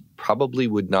restaurants probably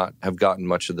would not have gotten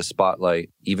much of the spotlight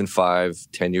even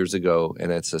 5-10 years ago,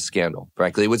 and it's a scandal.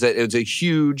 Frankly, it was a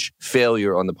huge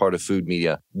failure on the part of food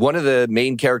media. One of the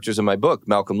main characters in my book,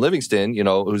 Malcolm Livingston,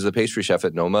 who's the pastry chef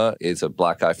at Noma, is a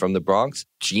black guy from the Bronx.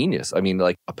 Genius. I mean,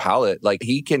 like a palate. Like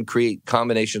he can create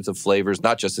combinations of flavors,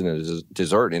 not just in a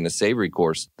dessert, in a savory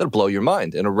course, that'll blow your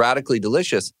mind and are radically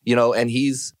delicious, and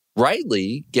he's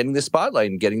rightly getting the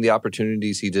spotlight and getting the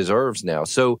opportunities he deserves now.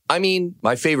 So, I mean,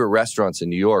 my favorite restaurants in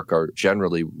New York are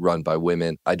generally run by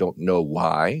women. I don't know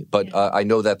why, but I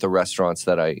know that the restaurants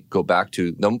that I go back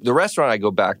to, the restaurant I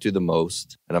go back to the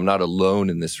most, and I'm not alone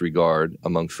in this regard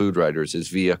among food writers, is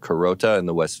Via Carota in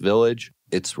the West Village.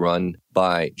 It's run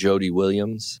by Jody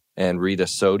Williams and Rita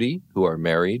Sodi, who are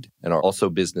married and are also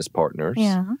business partners.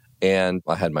 Yeah. And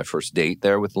I had my first date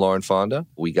there with Lauren Fonda.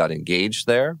 We got engaged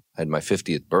there. I had my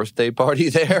 50th birthday party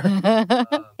there.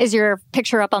 Is your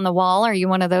picture up on the wall? Are you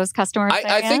one of those customers?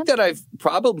 I think that I've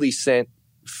probably sent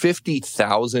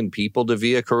 50,000 people to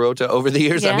Via Carota over the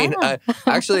years. Yeah. I mean,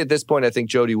 actually at this point, I think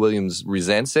Jody Williams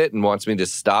resents it and wants me to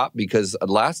stop because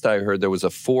last I heard there was a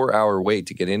 4-hour wait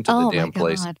to get into the damn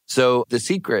place. So the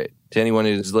secret to anyone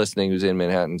who's listening who's in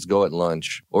Manhattan is go at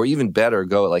lunch, or even better,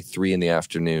 go at like 3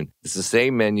 p.m. It's the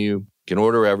same menu. You can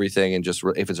order everything, and just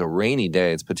if it's a rainy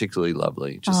day, it's particularly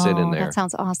lovely. Just sit in there. That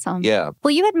sounds awesome. Yeah. Well,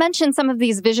 you had mentioned some of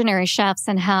these visionary chefs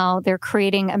and how they're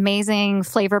creating amazing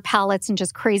flavor palettes and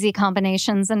just crazy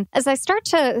combinations. And as I start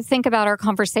to think about our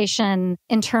conversation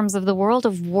in terms of the world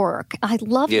of work, I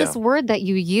love this word that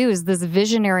you use, this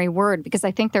visionary word, because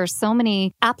I think there's so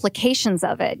many applications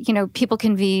of it. People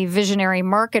can be visionary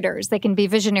marketers. They can be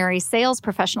visionary sales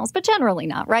professionals, but generally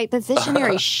not, right? The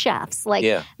visionary chefs,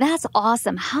 that's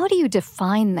awesome. How do you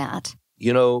define that?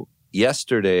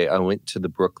 Yesterday I went to the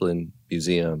Brooklyn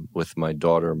Museum with my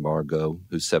daughter, Margot,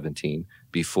 who's 17,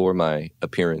 before my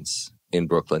appearance in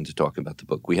Brooklyn to talk about the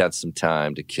book. We had some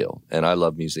time to kill, and I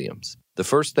love museums. The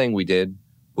first thing we did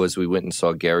was we went and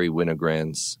saw Gary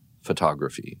Winogrand's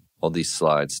photography, all these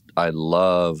slides. I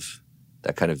love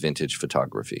that kind of vintage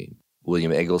photography.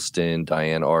 William Eggleston,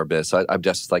 Diane Arbus. I'm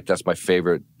just like, that's my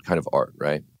favorite kind of art,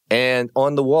 right? And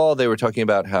on the wall, they were talking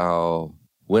about how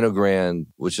Winogrand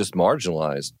was just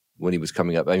marginalized when he was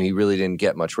coming up. I mean, he really didn't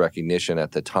get much recognition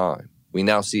at the time. We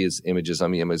now see his images. I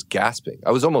mean, I was gasping.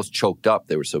 I was almost choked up.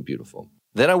 They were so beautiful.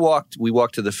 Then we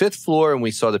walked to the 5th floor and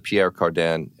we saw the Pierre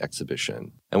Cardin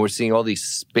exhibition. And we're seeing all these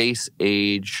space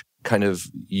age, kind of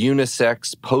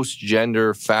unisex,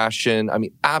 post-gender fashion. I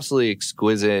mean, absolutely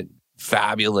exquisite,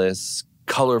 fabulous,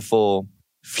 colorful,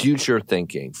 future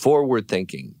thinking, forward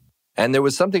thinking. And there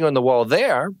was something on the wall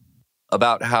there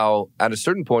about how at a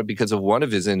certain point, because of one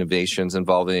of his innovations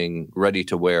involving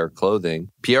ready-to-wear clothing,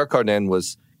 Pierre Cardin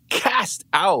was cast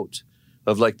out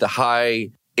of like the high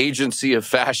agency of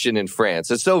fashion in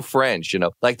France. It's so French,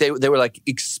 like they were like,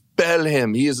 expel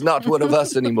him. He is not one of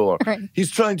us anymore. Right.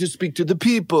 He's trying to speak to the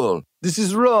people. This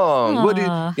is wrong. Aww. What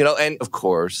do you and of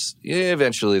course,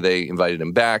 eventually they invited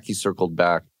him back. He circled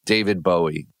back. David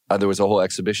Bowie. There was a whole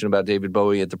exhibition about David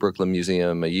Bowie at the Brooklyn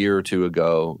Museum a year or two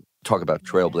ago. Talk about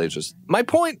trailblazers. My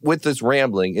point with this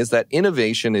rambling is that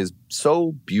innovation is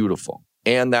so beautiful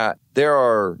and that there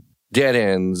are dead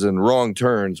ends and wrong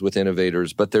turns with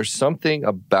innovators, but there's something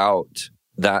about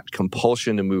that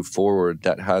compulsion to move forward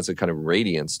that has a kind of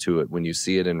radiance to it when you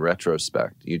see it in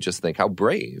retrospect. You just think how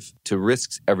brave to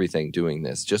risk everything doing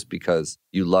this just because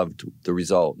you loved the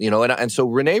result. And so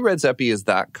Rene Redzepi is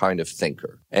that kind of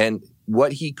thinker. And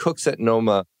what he cooks at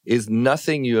Noma is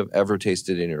nothing you have ever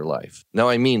tasted in your life. Now,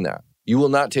 I mean that. You will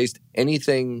not taste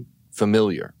anything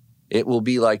familiar. It will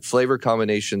be like flavor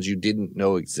combinations you didn't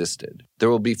know existed. There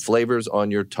will be flavors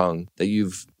on your tongue that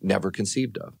you've never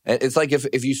conceived of. And it's like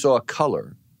if you saw a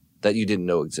color that you didn't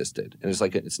know existed. And it's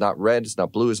like, it's not red, it's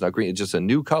not blue, it's not green, it's just a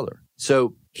new color.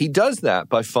 So he does that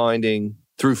by finding,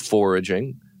 through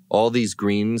foraging, all these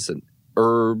greens and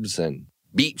herbs and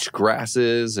beach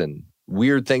grasses and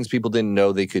weird things people didn't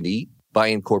know they could eat, by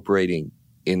incorporating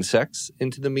insects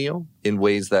into the meal in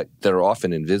ways that are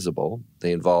often invisible.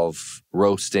 They involve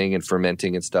roasting and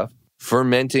fermenting and stuff.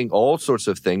 Fermenting all sorts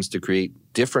of things to create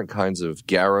different kinds of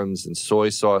garums and soy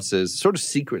sauces, sort of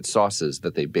secret sauces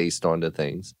that they based onto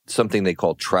things. Something they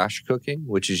call trash cooking,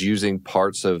 which is using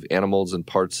parts of animals and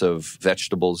parts of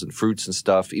vegetables and fruits and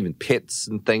stuff, even pits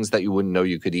and things that you wouldn't know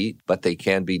you could eat, but they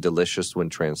can be delicious when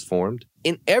transformed.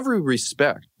 In every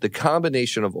respect, the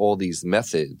combination of all these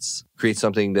methods creates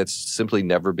something that's simply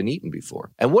never been eaten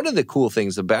before. And one of the cool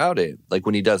things about it, like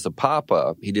when he does the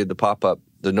pop-up, he did the pop-up,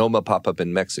 the Noma pop-up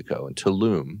in Mexico, in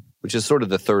Tulum. which is sort of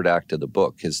the third act of the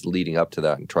book, is leading up to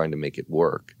that and trying to make it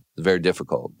work. It's very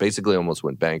difficult. Basically almost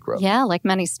went bankrupt. Yeah, like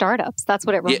many startups. That's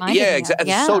what it reminded me of. Exactly.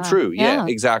 Yeah, so true. Yeah,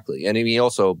 exactly. And he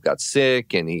also got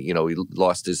sick and he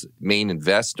lost his main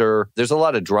investor. There's a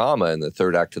lot of drama in the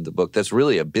third act of the book that's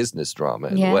really a business drama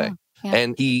in a way. Yeah.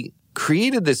 And he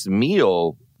created this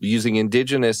meal using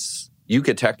indigenous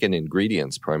Yucatecan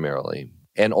ingredients primarily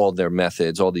and all their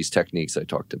methods, all these techniques I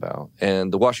talked about.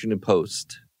 And the Washington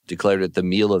Post declared it the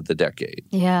meal of the decade.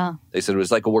 Yeah. They said it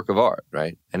was like a work of art,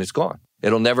 right? And it's gone.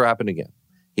 It'll never happen again.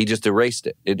 He just erased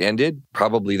it. It ended.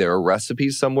 Probably there are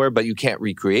recipes somewhere, but you can't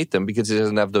recreate them because he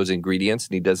doesn't have those ingredients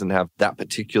and he doesn't have that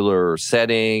particular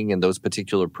setting and those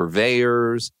particular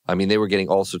purveyors. I mean, they were getting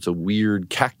all sorts of weird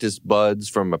cactus buds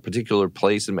from a particular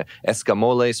place in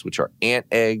escamoles, which are ant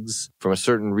eggs from a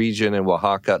certain region in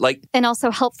Oaxaca. And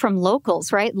also help from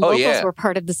locals, right? Locals were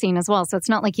part of the scene as well. So it's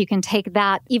not like you can take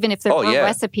that, even if there were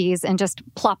recipes, and just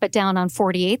plop it down on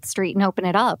 48th Street and open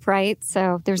it up, right?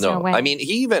 So there's no way. I mean,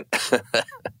 he even...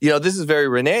 this is very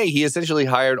Rene. He essentially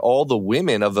hired all the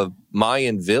women of a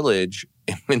Mayan village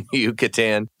in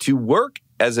Yucatan to work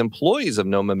as employees of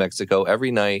Noma, Mexico every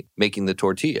night making the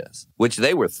tortillas, which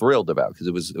they were thrilled about because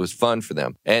it was fun for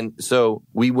them. And so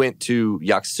we went to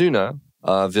Yaxuna,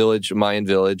 village, Mayan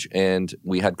village, and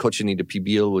we had cochinita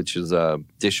pibil, which is a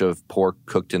dish of pork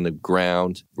cooked in the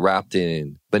ground, wrapped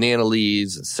in banana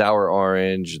leaves, sour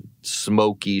orange,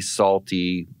 smoky,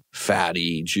 salty,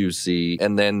 fatty, juicy.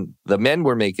 And then the men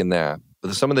were making that.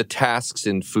 Some of the tasks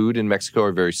in food in Mexico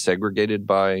are very segregated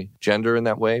by gender in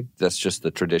that way. That's just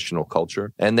the traditional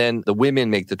culture. And then the women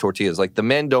make the tortillas. Like the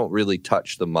men don't really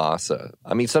touch the masa.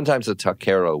 I mean, sometimes the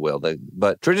taquero will,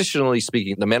 but traditionally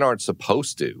speaking, the men aren't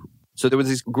supposed to. So there was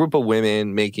this group of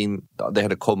women they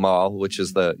had a comal, which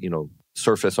is the,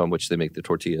 surface on which they make the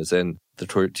tortillas. And the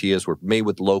tortillas were made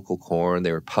with local corn.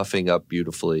 They were puffing up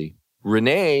beautifully.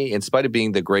 Rene, in spite of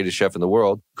being the greatest chef in the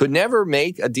world, could never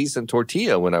make a decent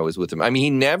tortilla when I was with him. I mean, he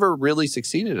never really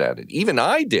succeeded at it. Even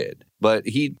I did, but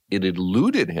it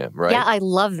eluded him, right? Yeah, I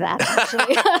love that,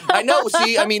 actually. I know.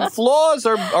 See, I mean, flaws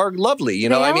are lovely.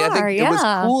 I think it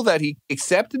was cool that he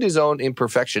accepted his own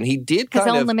imperfection. He did his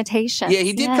own limitations. Yeah,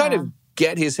 he did kind of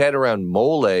get his head around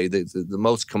mole, the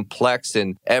most complex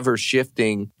and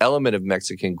ever-shifting element of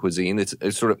Mexican cuisine. It's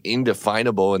sort of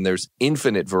indefinable, and there's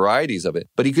infinite varieties of it.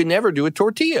 But he could never do a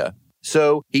tortilla.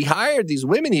 So he hired these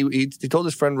women. He told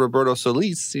his friend Roberto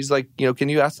Solis, he's like, can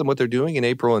you ask them what they're doing in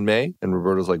April and May? And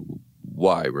Roberto's like,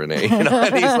 why, Rene?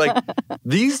 And he's like,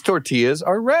 these tortillas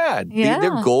are rad. Yeah.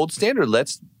 They're gold standard.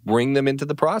 Let's bring them into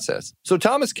the process. So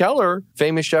Thomas Keller,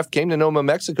 famous chef, came to Noma,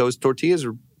 Mexico. His tortillas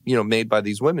are made by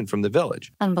these women from the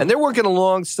village. And they're working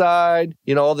alongside,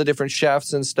 all the different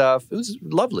chefs and stuff. It was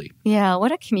lovely. Yeah,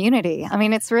 what a community. I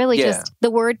mean, it's really just,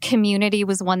 the word community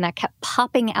was one that kept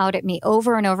popping out at me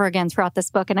over and over again throughout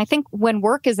this book. And I think when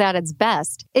work is at its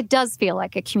best, it does feel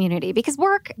like a community because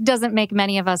work doesn't make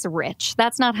many of us rich.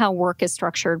 That's not how work is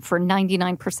structured for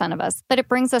 99% of us. But it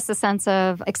brings us a sense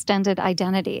of extended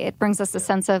identity. It brings us a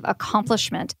sense of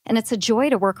accomplishment. And it's a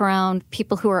joy to work around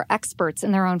people who are experts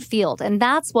in their own field. And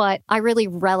that's what I really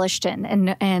relished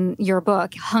in your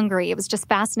book, Hungry. It was just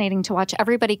fascinating to watch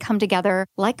everybody come together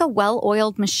like a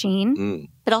well-oiled machine,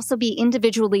 but also be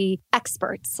individually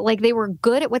experts. Like they were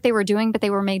good at what they were doing, but they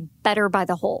were made better by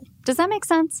the whole. Does that make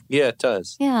sense? Yeah, it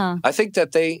does. Yeah. I think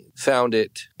that they found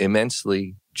it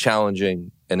immensely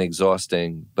challenging and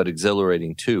exhausting, but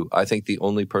exhilarating too. I think the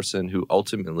only person who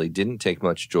ultimately didn't take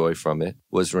much joy from it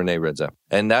was Rene Redzepi.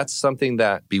 And that's something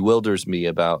that bewilders me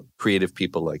about creative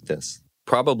people like this.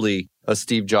 Probably a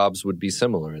Steve Jobs would be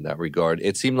similar in that regard.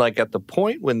 It seemed like at the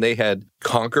point when they had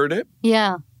conquered it,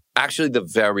 actually the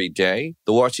very day,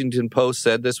 the Washington Post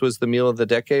said this was the meal of the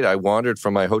decade, I wandered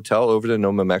from my hotel over to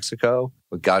Noma, Mexico,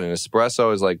 got an espresso. I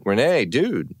was like, Rene,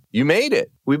 dude, you made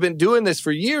it. We've been doing this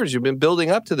for years. You've been building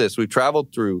up to this. We've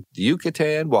traveled through the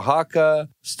Yucatan, Oaxaca,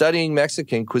 studying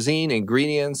Mexican cuisine,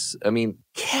 ingredients. I mean,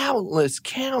 countless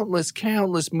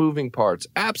moving parts.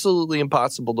 Absolutely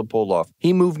impossible to pull off.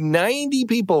 He moved 90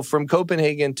 people from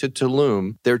Copenhagen to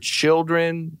Tulum, their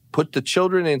children, put the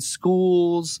children in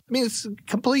schools. I mean,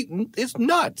 it's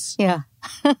nuts. Yeah.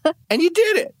 And you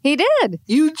did it. He did.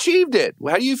 You achieved it.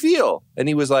 How do you feel? And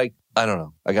he was like, I don't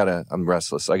know. I'm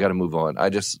restless. I gotta move on. I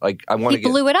just like, I want to He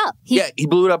blew it up. He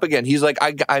blew it up again. He's like,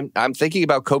 I'm thinking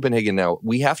about Copenhagen now.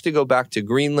 We have to go back to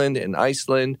Greenland and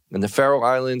Iceland and the Faroe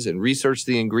Islands and research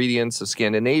the ingredients of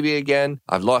Scandinavia again.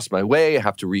 I've lost my way. I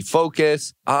have to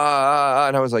refocus.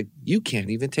 And I was like, you can't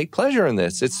even take pleasure in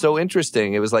this. It's so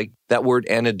interesting. It was like that word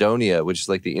anhedonia, which is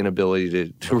like the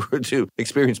inability to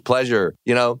experience pleasure,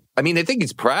 you know? I mean, I think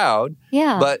he's proud.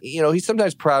 Yeah. But, you know, he's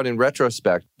sometimes proud in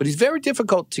retrospect, but he's very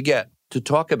difficult to get to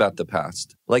talk about the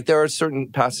past. Like there are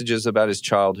certain passages about his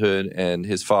childhood and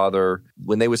his father,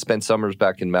 when they would spend summers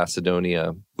back in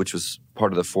Macedonia, which was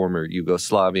part of the former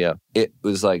Yugoslavia, it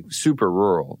was like super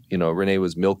rural. You know, Renee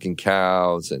was milking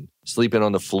cows and sleeping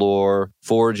on the floor,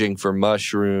 foraging for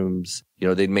mushrooms. You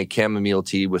know, they'd make chamomile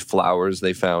tea with flowers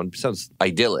they found. Sounds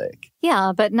idyllic.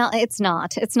 Yeah, but it's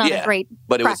not. It's not a great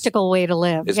practical way to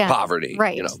live. It's poverty.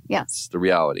 Right. You know, yes. It's the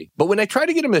reality. But when I tried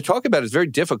to get him to talk about it, it's very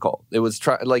difficult. It was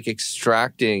like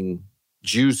extracting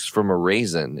juice from a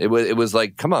raisin. It was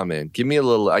like, come on, man, give me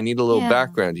I need a little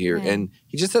background here. Yeah. And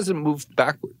he just doesn't move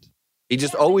backwards. He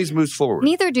just always moves forward.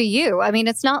 Neither do you. I mean,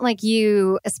 it's not like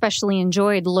you especially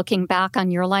enjoyed looking back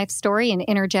on your life story and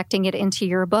interjecting it into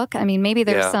your book. I mean, maybe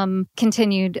there's some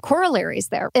continued corollaries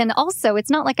there. And also, it's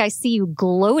not like I see you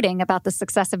gloating about the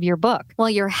success of your book. While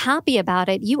you're happy about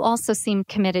it, you also seem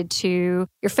committed to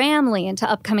your family and to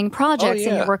upcoming projects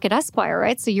and your work at Esquire,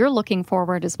 right? So you're looking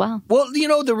forward as well. Well, you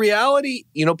know, the reality,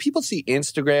 you know, people see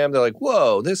Instagram, they're like,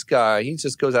 whoa, this guy, he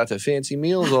just goes out to fancy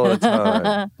meals all the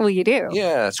time. Well, you do.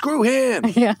 Yeah, screw him.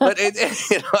 Yeah. But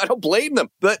you know, I don't blame them.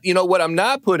 But you know what I'm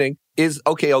not putting is,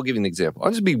 okay, I'll give you an example. I'll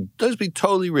just be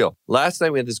totally real. Last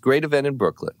night we had this great event in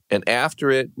Brooklyn. And after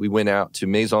it, we went out to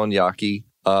Maison Yaki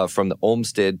from the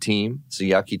Olmsted team. It's a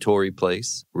yakitori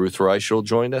place. Ruth Reichel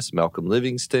joined us, Malcolm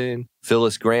Livingston,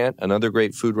 Phyllis Grant, another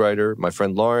great food writer, my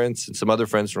friend Lawrence, and some other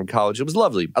friends from college. It was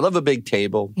lovely. I love a big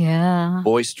table. Yeah.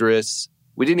 Boisterous.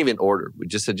 We didn't even order. We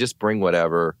just said, just bring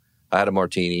whatever. I had a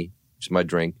martini, which is my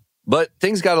drink. But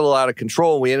things got a little out of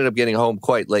control. We ended up getting home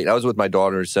quite late. I was with my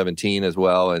daughter, who's 17 as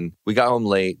well, and we got home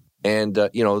late. And,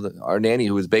 you know, our nanny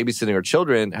who was babysitting our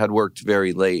children had worked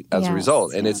very late as a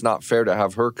result. And it's not fair to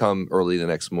have her come early the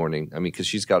next morning. I mean, because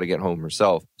she's got to get home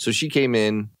herself. So she came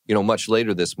in, you know, much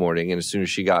later this morning. And as soon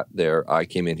as she got there, I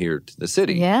came in here to the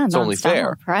city. Yeah, it's only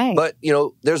fair. Right. But, you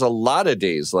know, there's a lot of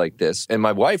days like this. And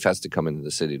my wife has to come into the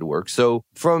city to work. So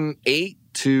from 8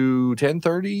 to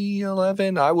 10:30,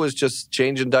 11, I was just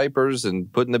changing diapers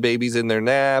and putting the babies in their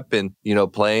nap and, you know,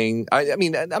 playing. I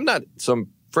mean, I'm not some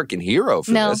freaking hero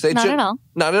for this. No, not at all.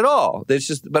 Not at all. It's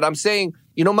just, but I'm saying,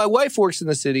 you know, my wife works in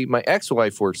the city. My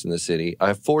ex-wife works in the city. I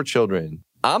have 4 children.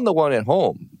 I'm the one at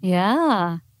home.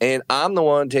 Yeah. And I'm the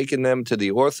one taking them to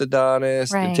the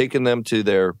orthodontist and taking them to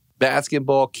their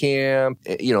basketball camp.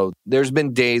 You know, there's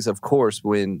been days, of course,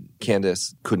 when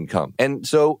Candace couldn't come. And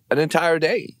so an entire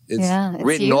day it's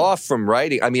written off from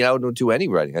writing. I mean, I don't do any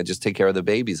writing. I just take care of the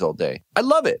babies all day. I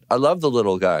love it. I love the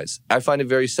little guys. I find it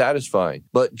very satisfying.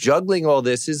 But juggling all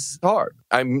this is hard.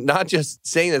 I'm not just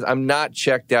saying this. I'm not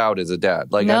checked out as a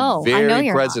dad. Like, I'm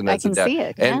very present as a dad. I can see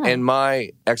it. And my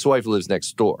ex-wife lives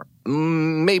next door.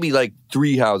 Maybe like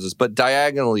 3 houses, but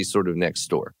diagonally sort of next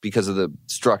door because of the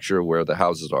structure of where the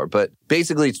houses are. But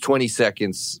basically it's 20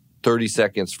 seconds, 30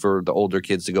 seconds for the older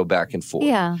kids to go back and forth.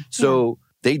 Yeah. So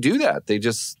they do that. They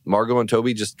just, Margot and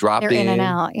Toby just drop in. They're in and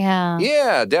out, yeah.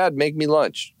 Yeah, Dad, make me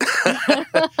lunch.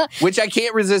 Which I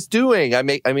can't resist doing. I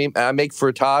make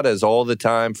frittatas all the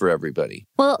time for everybody.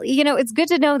 Well, you know, it's good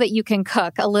to know that you can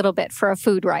cook a little bit for a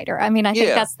food writer. I mean, I think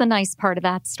that's the nice part of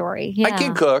that story. Yeah. I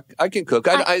can cook.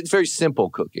 It's very simple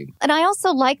cooking. And I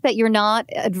also like that you're not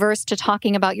adverse to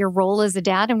talking about your role as a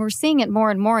dad. And we're seeing it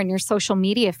more and more in your social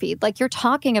media feed. Like, you're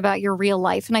talking about your real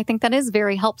life. And I think that is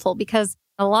very helpful because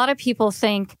a lot of people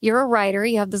think you're a writer,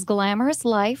 you have this glamorous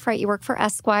life, right? You work for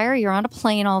Esquire, you're on a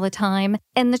plane all the time.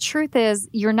 And the truth is,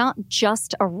 you're not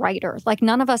just a writer. Like,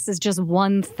 none of us is just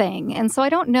one thing. And so I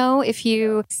don't know if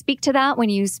you speak to that when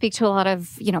you speak to a lot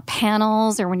of, you know,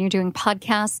 panels or when you're doing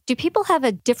podcasts. Do people have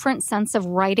a different sense of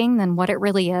writing than what it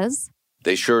really is?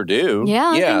 They sure do.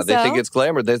 Yeah, they think it's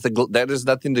glamour. That has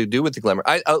nothing to do with the glamour.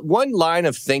 One line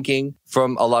of thinking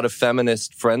from a lot of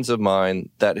feminist friends of mine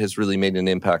that has really made an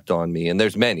impact on me, and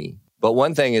there's many, but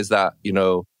one thing is that, you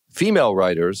know, female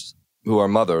writers who are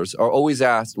mothers are always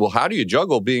asked, well, how do you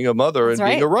juggle being a mother and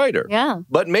being a writer? Yeah.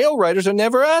 But male writers are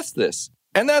never asked this.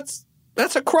 And that's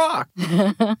a crock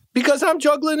because I'm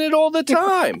juggling it all the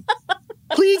time.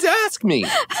 Please ask me.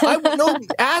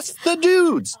 Ask the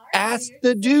dudes. Ask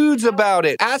the dudes about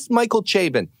it. Ask Michael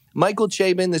Chabon. Michael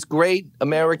Chabon, this great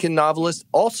American novelist,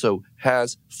 also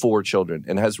has 4 children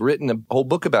and has written a whole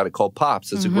book about it called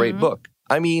Pops. It's a great book.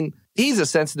 I mean, he's a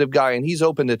sensitive guy and he's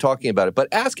open to talking about it. But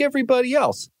ask everybody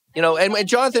else. And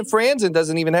Jonathan Franzen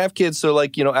doesn't even have kids. So,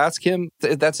 ask him.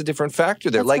 That's a different factor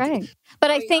there. That's right.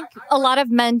 But I think a lot of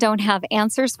men don't have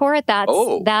answers for it.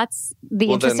 That's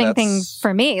the interesting thing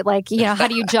for me. How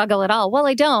do you juggle it all? Well,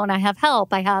 I don't. I have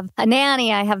help. I have a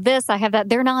nanny. I have this. I have that.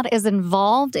 They're not as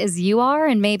involved as you are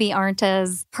and maybe aren't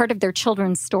as part of their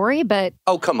children's story. But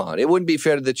oh, come on. It wouldn't be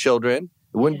fair to the children.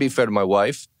 It wouldn't be fair to my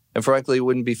wife. And frankly, it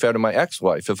wouldn't be fair to my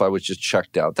ex-wife if I was just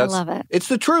checked out. I love it. It's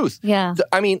the truth. Yeah.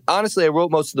 I mean, honestly, I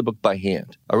wrote most of the book by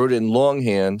hand. I wrote it in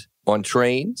longhand on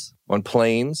trains, on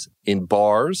planes, in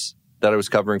bars that I was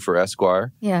covering for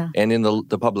Esquire, and in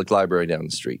the public library down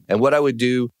the street. And what I would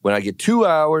do when I get 2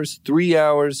 hours, 3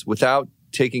 hours without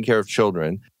taking care of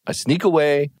children, I sneak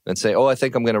away and say, I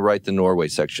think I'm going to write the Norway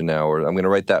section now, or I'm going to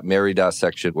write that Merida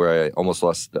section where I almost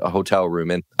lost a hotel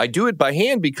room. And I do it by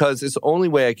hand because it's the only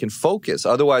way I can focus.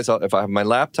 Otherwise, if I have my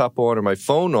laptop on or my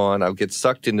phone on, I'll get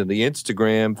sucked into the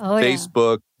Instagram,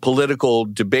 Facebook, political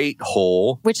debate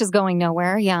hole. Which is going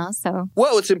nowhere, So.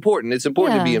 Well, it's important. It's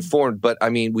important to be informed. But,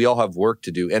 we all have work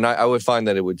to do. And I would find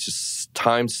that it would just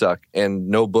time suck and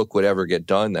no book would ever get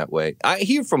done that way. I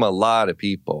hear from a lot of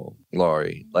people,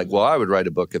 Laurie, I would write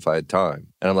a book if I had time.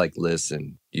 And I'm like,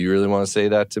 listen, you really want to say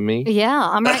that to me? Yeah,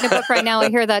 I'm writing a book right now. I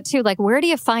hear that too. Where do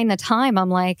you find the time? I'm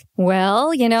like,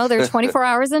 well, there's 24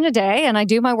 hours in a day and I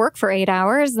do my work for 8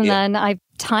 hours and then I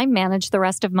time manage the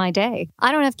rest of my day.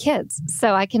 I don't have kids,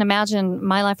 so I can imagine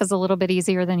my life is a little bit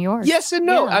easier than yours. Yes and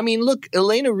no. Yeah. Look,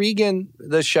 Elena Regan,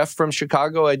 the chef from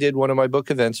Chicago, I did one of my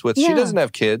book events with. She doesn't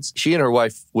have kids. She and her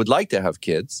wife would like to have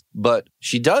kids, but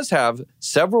she does have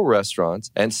several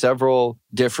restaurants and several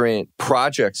different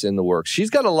projects in the works. She's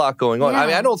got a lot going on.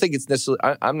 I don't think it's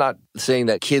necessarily, I'm not saying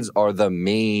that kids are the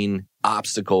main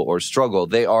obstacle or struggle.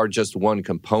 They are just one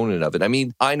component of it.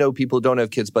 I know people don't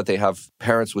have kids, but they have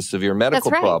parents with severe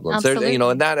medical problems. Absolutely.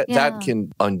 And that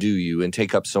can undo you and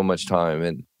take up so much time.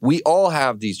 And we all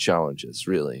have these challenges,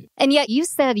 really. And yet you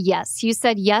said yes. You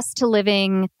said yes to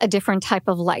living a different type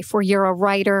of life where you're a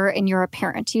writer and you're a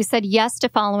parent. You said yes to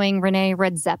following Renee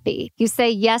Redzepi. You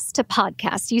say yes to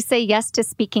podcasts. You say yes to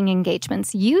speaking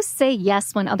engagements. You say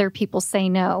yes when other people say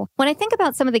no. When I think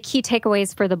about some of the key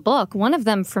takeaways for the book, one of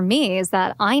them for me is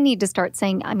that I need to start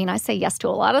saying, I say yes to a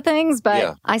lot of things,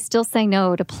 but I still say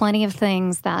no to plenty of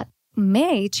things that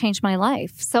may change my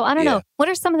life. So I don't know. What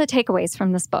are some of the takeaways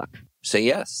from this book? Say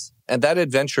yes. And that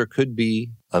adventure could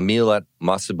be a meal at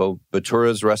Massimo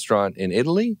Bottura's restaurant in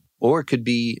Italy, or it could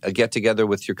be a get-together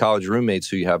with your college roommates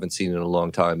who you haven't seen in a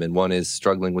long time, and one is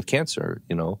struggling with cancer,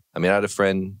 I had a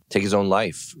friend take his own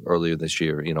life earlier this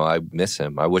year. I miss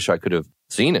him. I wish I could have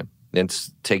seen him and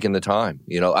taken the time.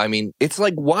 It's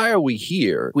like, why are we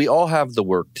here? We all have the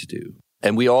work to do.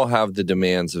 And we all have the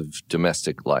demands of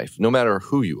domestic life, no matter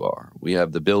who you are. We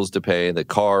have the bills to pay, the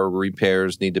car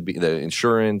repairs need to be, the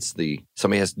insurance,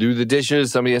 somebody has to do the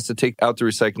dishes, somebody has to take out the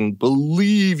recycling.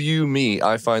 Believe you me,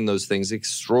 I find those things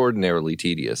extraordinarily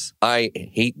tedious. I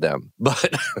hate them,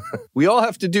 but we all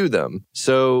have to do them.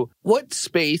 So what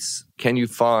space can you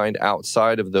find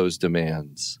outside of those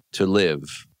demands to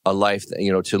live a life,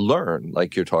 to learn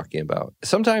like you're talking about?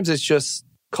 Sometimes it's just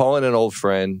calling an old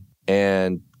friend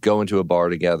and going to a bar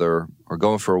together or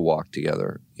going for a walk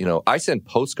together. I send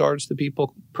postcards to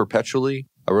people perpetually.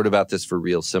 I wrote about this for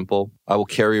Real Simple. I will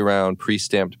carry around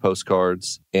pre-stamped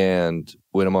postcards, and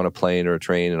when I'm on a plane or a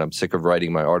train and I'm sick of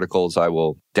writing my articles, I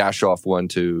will dash off one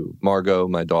to Margot,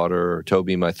 my daughter, or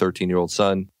Toby, my 13-year-old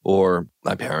son, or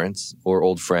my parents, or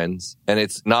old friends. And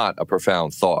it's not a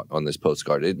profound thought on this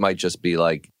postcard. It might just be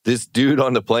like, this dude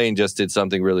on the plane just did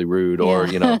something really rude, or,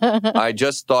 I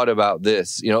just thought about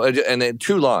this, and then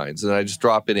 2 lines, and I just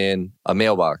drop it in a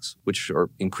mailbox, which are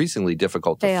increasingly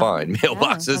difficult to find.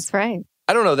 Mailboxes. Yeah, that's right.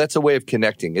 I don't know. That's a way of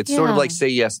connecting. It's sort of like say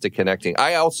yes to connecting.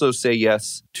 I also say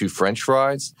yes to French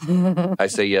fries. I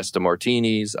say yes to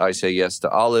martinis. I say yes to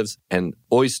olives and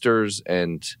oysters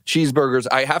and cheeseburgers.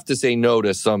 I have to say no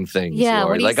to some things. Yeah,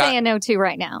 Laurie. what are you saying no to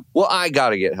right now? Well, I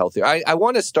got to get healthier. I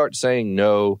want to start saying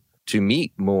no to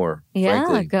meat more,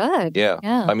 frankly. Good. Yeah.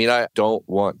 I don't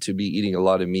want to be eating a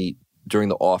lot of meat during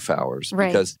the off hours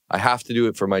because I have to do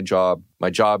it for my job. My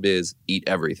job is eat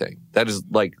everything. That is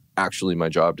actually my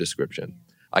job description.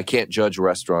 I can't judge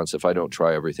restaurants if I don't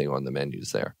try everything on the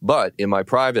menus there. But in my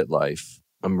private life,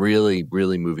 I'm really,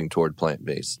 really moving toward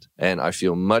plant-based. And I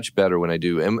feel much better when I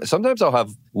do. And sometimes I'll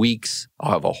have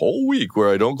a whole week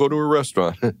where I don't go to a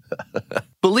restaurant.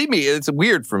 Believe me, it's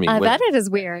weird for me. I bet it is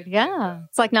weird. Yeah.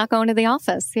 It's like not going to the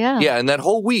office. Yeah. Yeah. And that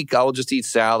whole week, I'll just eat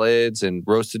salads and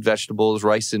roasted vegetables,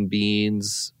 rice and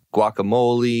beans,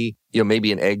 guacamole,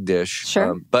 maybe an egg dish.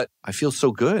 Sure. But I feel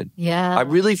so good. Yeah. I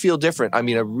really feel different. I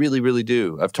mean, I really, really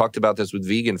do. I've talked about this with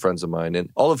vegan friends of mine, and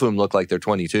all of whom look like they're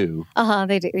 22.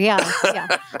 They do. Yeah.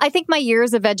 Yeah. I think my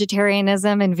years of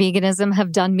vegetarianism and veganism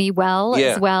have done me well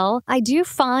as well. I do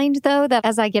find, though, that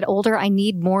as I get older, I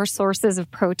need more sources of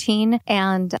protein.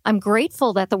 And I'm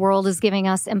grateful that the world is giving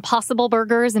us Impossible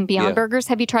Burgers and Beyond Burgers.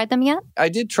 Have you tried them yet? I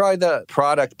did try the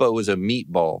product, but it was a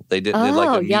meatball. They did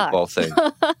like a meatball thing.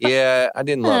 Yeah, I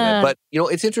didn't love it. But,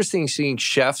 it's interesting seeing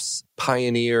chefs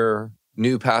pioneer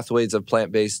new pathways of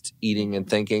plant-based eating and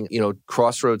thinking.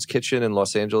 Crossroads Kitchen in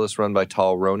Los Angeles, run by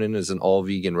Tal Ronan, is an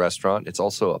all-vegan restaurant. It's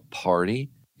also a party.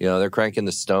 They're cranking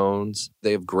the Stones.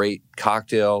 They have great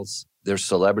cocktails. There's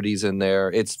celebrities in there.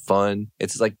 It's fun.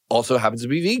 It's like also happens to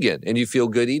be vegan and you feel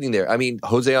good eating there. I mean,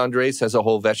 Jose Andres has a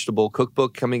whole vegetable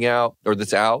cookbook coming out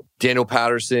that's out. Daniel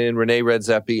Patterson, Renee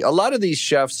Redzepi. A lot of these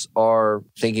chefs are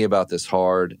thinking about this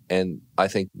hard, and I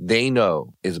think they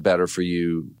know is better for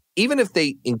you. Even if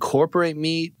they incorporate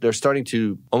meat, they're starting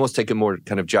to almost take a more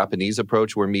kind of Japanese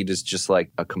approach where meat is just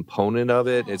like a component of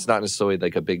it. It's not necessarily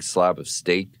like a big slab of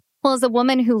steak. Well, as a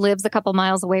woman who lives a couple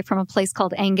miles away from a place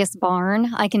called Angus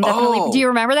Barn, I can definitely... Do you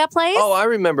remember that place? Oh, I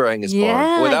remember Angus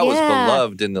Barn. Boy, that was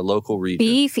beloved in the local region.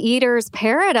 Beef Eater's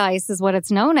Paradise is what it's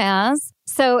known as.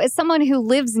 So as someone who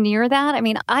lives near that, I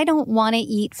mean, I don't want to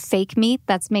eat fake meat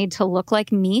that's made to look like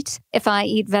meat. If I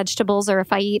eat vegetables or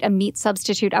if I eat a meat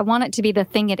substitute, I want it to be the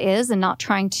thing it is and not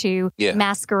trying to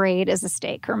masquerade as a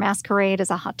steak or masquerade as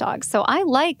a hot dog. So I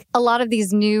like a lot of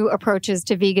these new approaches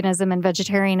to veganism and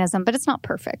vegetarianism, but it's not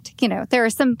perfect. There are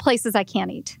some places I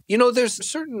can't eat. There's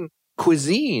certain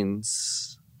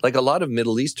cuisines, like a lot of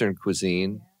Middle Eastern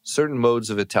cuisine, certain modes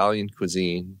of Italian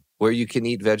cuisine, where you can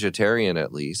eat vegetarian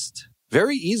at least.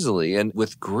 Very easily and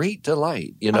with great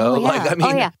delight, And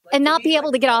not be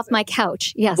able to get off my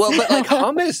couch. Yes. Well, but like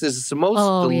hummus is the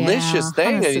most delicious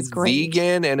thing. Hummus and it's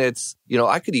vegan and it's,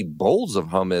 I could eat bowls of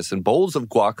hummus and bowls of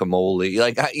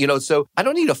guacamole. So I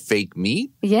don't need a fake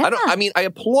meat. Yeah. I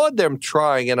applaud them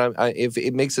trying, and if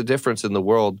it makes a difference in the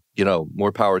world,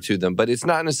 more power to them. But it's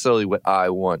not necessarily what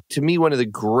I want. To me, one of the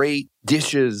great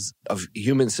dishes of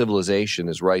human civilization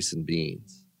is rice and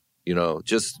beans.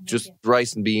 Just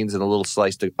rice and beans and a little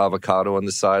sliced avocado on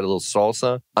the side, a little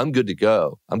salsa. I'm good to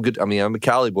go. I'm good. I mean, I'm a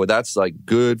Cali boy. That's like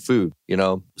good food,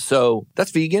 So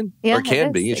that's vegan or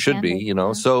can be. It should be,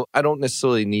 So I don't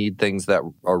necessarily need things that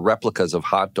are replicas of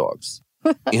hot dogs.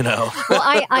 Well,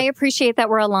 I appreciate that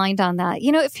we're aligned on that.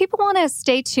 If people want to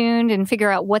stay tuned and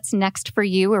figure out what's next for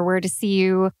you or where to see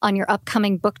you on your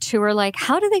upcoming book tour,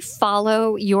 how do they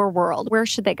follow your world? Where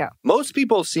should they go? Most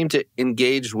people seem to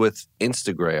engage with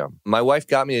Instagram. My wife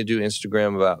got me to do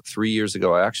Instagram about 3 years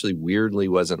ago. I actually weirdly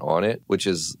wasn't on it, which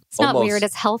is It's not weird.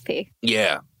 It's healthy.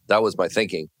 Yeah. That was my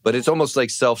thinking. But it's almost like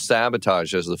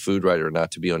self-sabotage as the food writer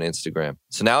not to be on Instagram.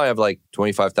 So now I have like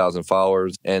 25,000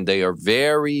 followers and they are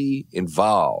very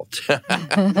involved.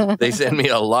 They send me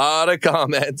a lot of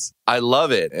comments. I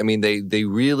love it. I mean, they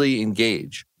really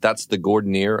engage. That's the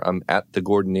Gordonier. I'm at the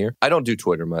Gordonier. I don't do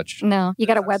Twitter much. No. You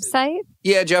got a website?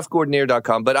 Yeah,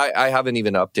 jeffgordonier.com. But I haven't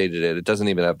even updated it. It doesn't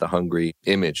even have the hungry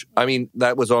image. I mean,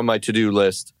 that was on my to-do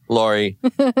list. Lori.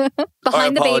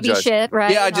 Behind the baby shit,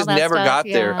 right? Yeah, I just never got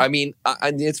there. I mean,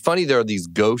 it's funny. There are these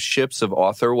ghost ships of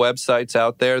author websites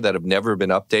out there that have never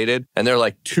been updated. And they're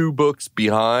like 2 books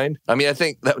behind. I mean, I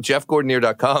think that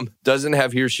jeffgordonier.com doesn't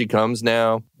have Here She Comes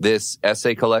Now, this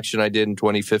essay collection I did in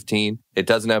 2015. It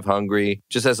doesn't have Hungry.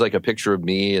 Just has like a picture of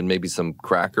me and maybe some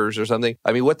crackers or something.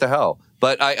 I mean, what the hell?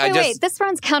 But wait, this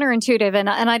sounds counterintuitive, and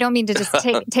I don't mean to just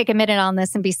take a minute on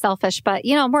this and be selfish, but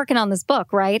I'm working on this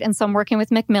book, right? And so I'm working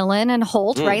with Macmillan and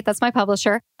Holt, right? That's my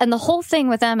publisher. And the whole thing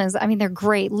with them is, they're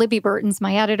great. Libby Burton's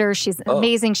my editor. She's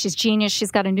amazing. She's genius. She's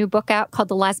got a new book out called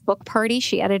The Last Book Party.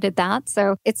 She edited that.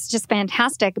 So it's just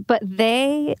fantastic. But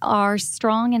they are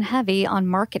strong and heavy on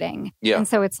marketing. Yeah. And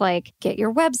so it's like, get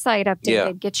your website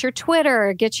updated, get your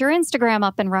Twitter, get your Instagram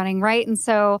up and running, right? And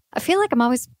so I feel like I'm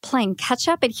always playing catch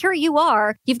up. And here you are.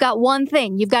 You've got one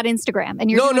thing. You've got Instagram, and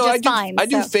you're doing just fine. I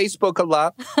do Facebook a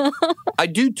lot. I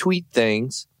do tweet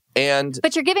things.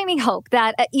 But you're giving me hope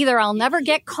that either I'll never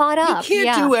get caught up. You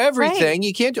can't do everything. Right.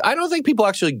 You can't I don't think people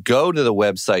actually go to the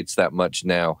websites that much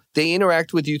now. They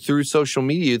interact with you through social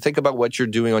media. You think about what you're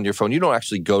doing on your phone. You don't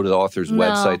actually go to the author's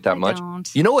website that much.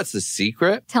 Don't. You know what's the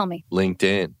secret? Tell me.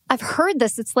 LinkedIn. I've heard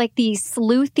this. It's like the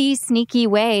sleuthy, sneaky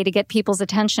way to get people's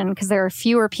attention because there are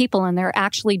fewer people and they're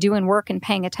actually doing work and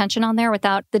paying attention on there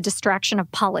without the distraction of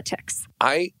politics.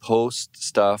 I post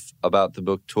stuff about the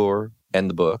book tour and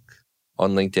the book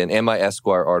on LinkedIn and my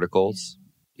Esquire articles,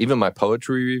 even my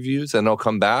poetry reviews, and I'll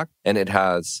come back and it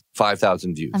has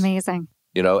 5,000 views. Amazing.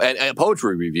 and a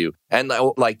poetry review, and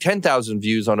like 10,000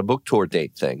 views on a book tour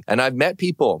date thing. And I've met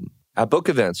people at book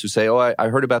events who say, oh, I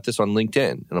heard about this on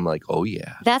LinkedIn. And I'm like, oh,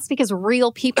 yeah. That's because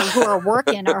real people who are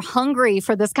working are hungry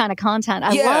for this kind of content.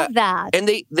 I love that. And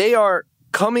they are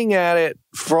coming at it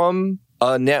from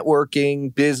a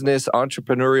networking, business,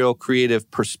 entrepreneurial,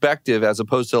 creative perspective, as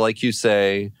opposed to, like you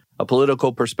say, a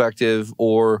political perspective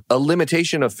or a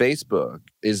limitation of Facebook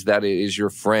is that it is your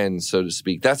friend, so to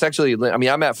speak. That's actually,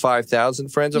 I'm at 5,000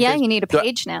 friends on Facebook. Yeah, you need a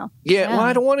page now. Yeah, well,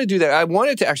 I don't want to do that. I want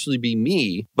it to actually be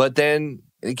me, but then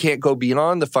it can't go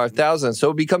beyond the 5,000. So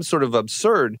it becomes sort of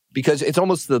absurd because it's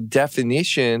almost the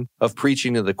definition of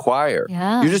preaching to the choir.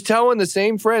 Yeah. You're just telling the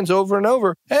same friends over and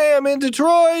over, hey, I'm in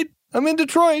Detroit.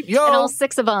 Yo. And all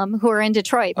 6 of them who are in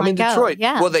Detroit I'm in Detroit.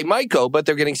 Yeah. Well, they might go, but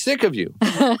they're getting sick of you.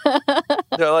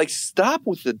 They're like, stop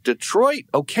with the Detroit.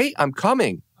 Okay, I'm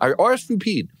coming. I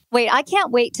RSVP'd. Wait, I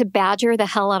can't wait to badger the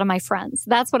hell out of my friends.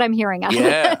 That's what I'm hearing out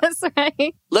of this,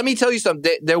 right? Let me tell you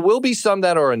something. There will be some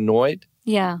that are annoyed.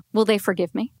 Yeah. Will they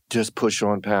forgive me? Just push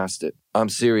on past it. I'm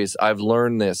serious. I've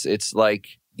learned this. It's like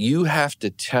you have to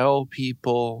tell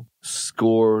people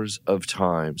scores of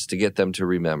times to get them to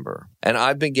remember. And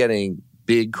I've been getting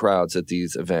big crowds at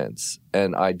these events,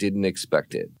 and I didn't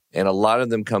expect it. And a lot of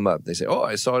them come up. They say, oh,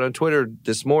 I saw it on Twitter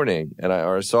this morning,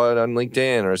 or I saw it on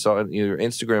LinkedIn, or I saw it in your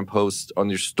Instagram post on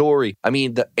your story. I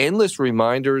mean, the endless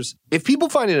reminders. If people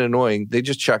find it annoying, they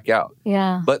just check out.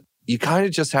 Yeah. But you kind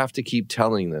of just have to keep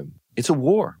telling them. It's a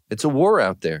war. It's a war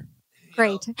out there.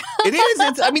 Great. It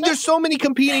is. There's so many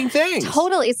competing things.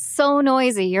 Totally. It's so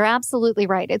noisy. You're absolutely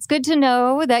right. It's good to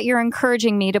know that you're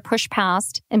encouraging me to push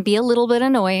past and be a little bit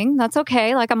annoying. That's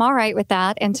okay. Like, I'm all right with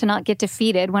that. And to not get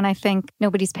defeated when I think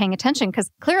nobody's paying attention, because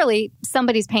clearly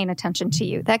somebody's paying attention to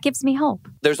you. That gives me hope.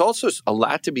 There's also a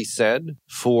lot to be said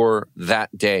for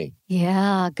that day.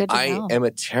 Yeah. Good to know. I am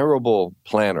a terrible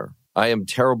planner. I am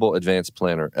terrible advanced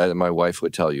planner. My wife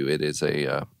would tell you it is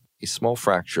a small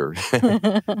fracture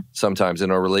sometimes in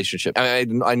our relationship. I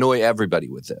annoy everybody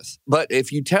with this. But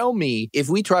if you tell me, if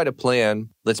we try to plan,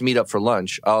 let's meet up for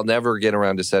lunch, I'll never get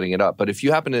around to setting it up. But if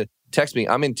you happen to text me,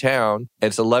 I'm in town,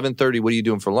 it's 11:30, what are you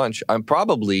doing for lunch? I'm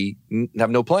probably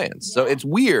have no plans. Yeah. So it's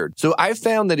weird. So I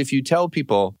found that if you tell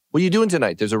people, what are you doing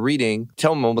tonight? There's a reading.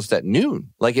 Tell them almost at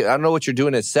noon. Like, I don't know what you're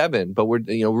doing at 7, but we're,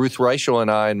 Ruth Reichel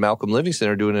and I and Malcolm Livingston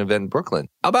are doing an event in Brooklyn.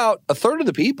 About a third of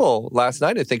the people last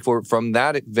night, I think, from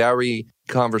that very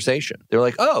conversation. They're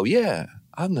like, oh, yeah,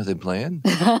 I have nothing planned.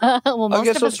 Well, I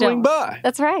guess I'll swing by.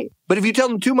 That's right. But if you tell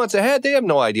them 2 months ahead, they have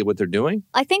no idea what they're doing.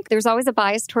 I think there's always a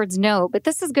bias towards no, but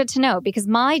this is good to know because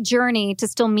my journey to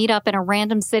still meet up in a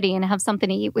random city and have something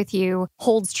to eat with you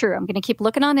holds true. I'm going to keep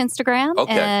looking on Instagram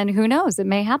and who knows, it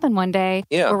may happen one day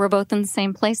where we're both in the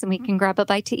same place and we can grab a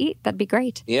bite to eat. That'd be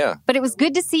great. Yeah. But it was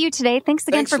good to see you today. Thanks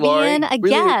again for being a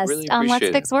guest on Let's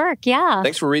Fix Work. Yeah.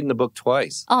 Thanks for reading the book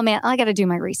twice. Oh man, I got to do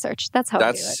my research. That's how I do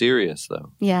it. That's serious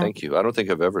though. Yeah. Thank you. I don't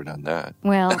think I've ever done that.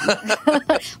 Well,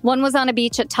 one was on a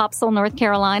beach at Topsail, North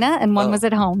Carolina, and one was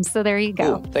at home. So there you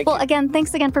go. Cool. Thank you. Again,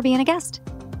 thanks again for being a guest.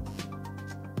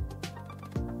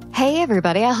 Hey,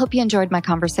 everybody. I hope you enjoyed my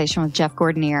conversation with Jeff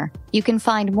Gordinier. You can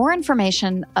find more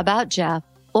information about Jeff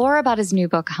or about his new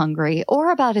book, Hungry,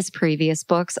 or about his previous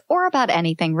books, or about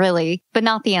anything really, but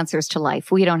not the answers to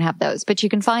life. We don't have those, but you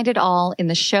can find it all in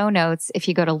the show notes if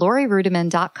you go to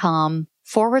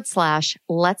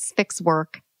LoriRudiman.com/Let's Fix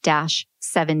Work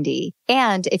 -70.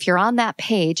 And if you're on that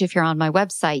page, if you're on my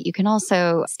website, you can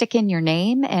also stick in your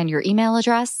name and your email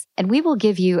address, and we will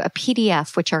give you a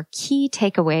PDF, which are key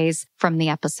takeaways from the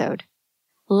episode.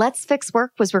 Let's Fix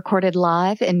Work was recorded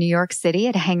live in New York City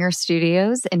at Hangar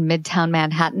Studios in Midtown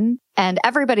Manhattan. And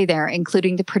everybody there,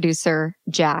 including the producer,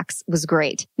 Jax, was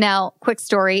great. Now, quick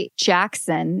story,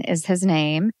 Jackson is his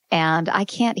name, and I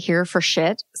can't hear for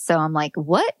shit. So I'm like,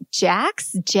 what?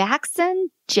 Jax? Jackson?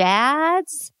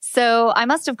 Jads? So I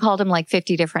must have called him like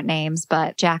 50 different names,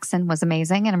 but Jackson was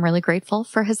amazing, and I'm really grateful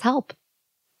for his help.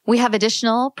 We have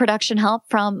additional production help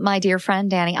from my dear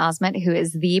friend, Danny Osment, who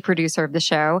is the producer of the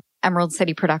show. Emerald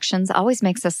City Productions always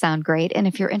makes us sound great. And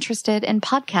if you're interested in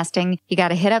podcasting, you got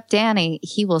to hit up Danny.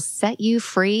 He will set you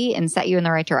free and set you in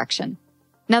the right direction.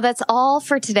 Now, that's all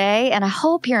for today, and I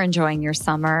hope you're enjoying your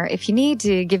summer. If you need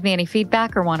to give me any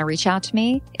feedback or want to reach out to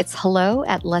me, it's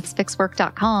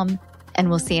hello@letsfixwork.com, and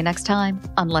we'll see you next time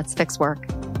on Let's Fix Work.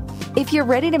 If you're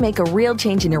ready to make a real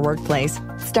change in your workplace,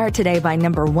 start today by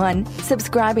number 1,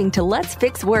 subscribing to Let's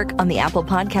Fix Work on the Apple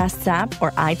Podcasts app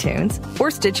or iTunes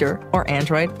or Stitcher or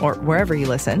Android or wherever you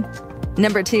listen.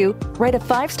 Number 2, write a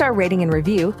 5-star rating and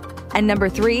review. And number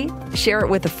 3, share it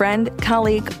with a friend,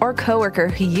 colleague, or coworker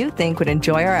who you think would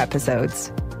enjoy our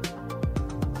episodes.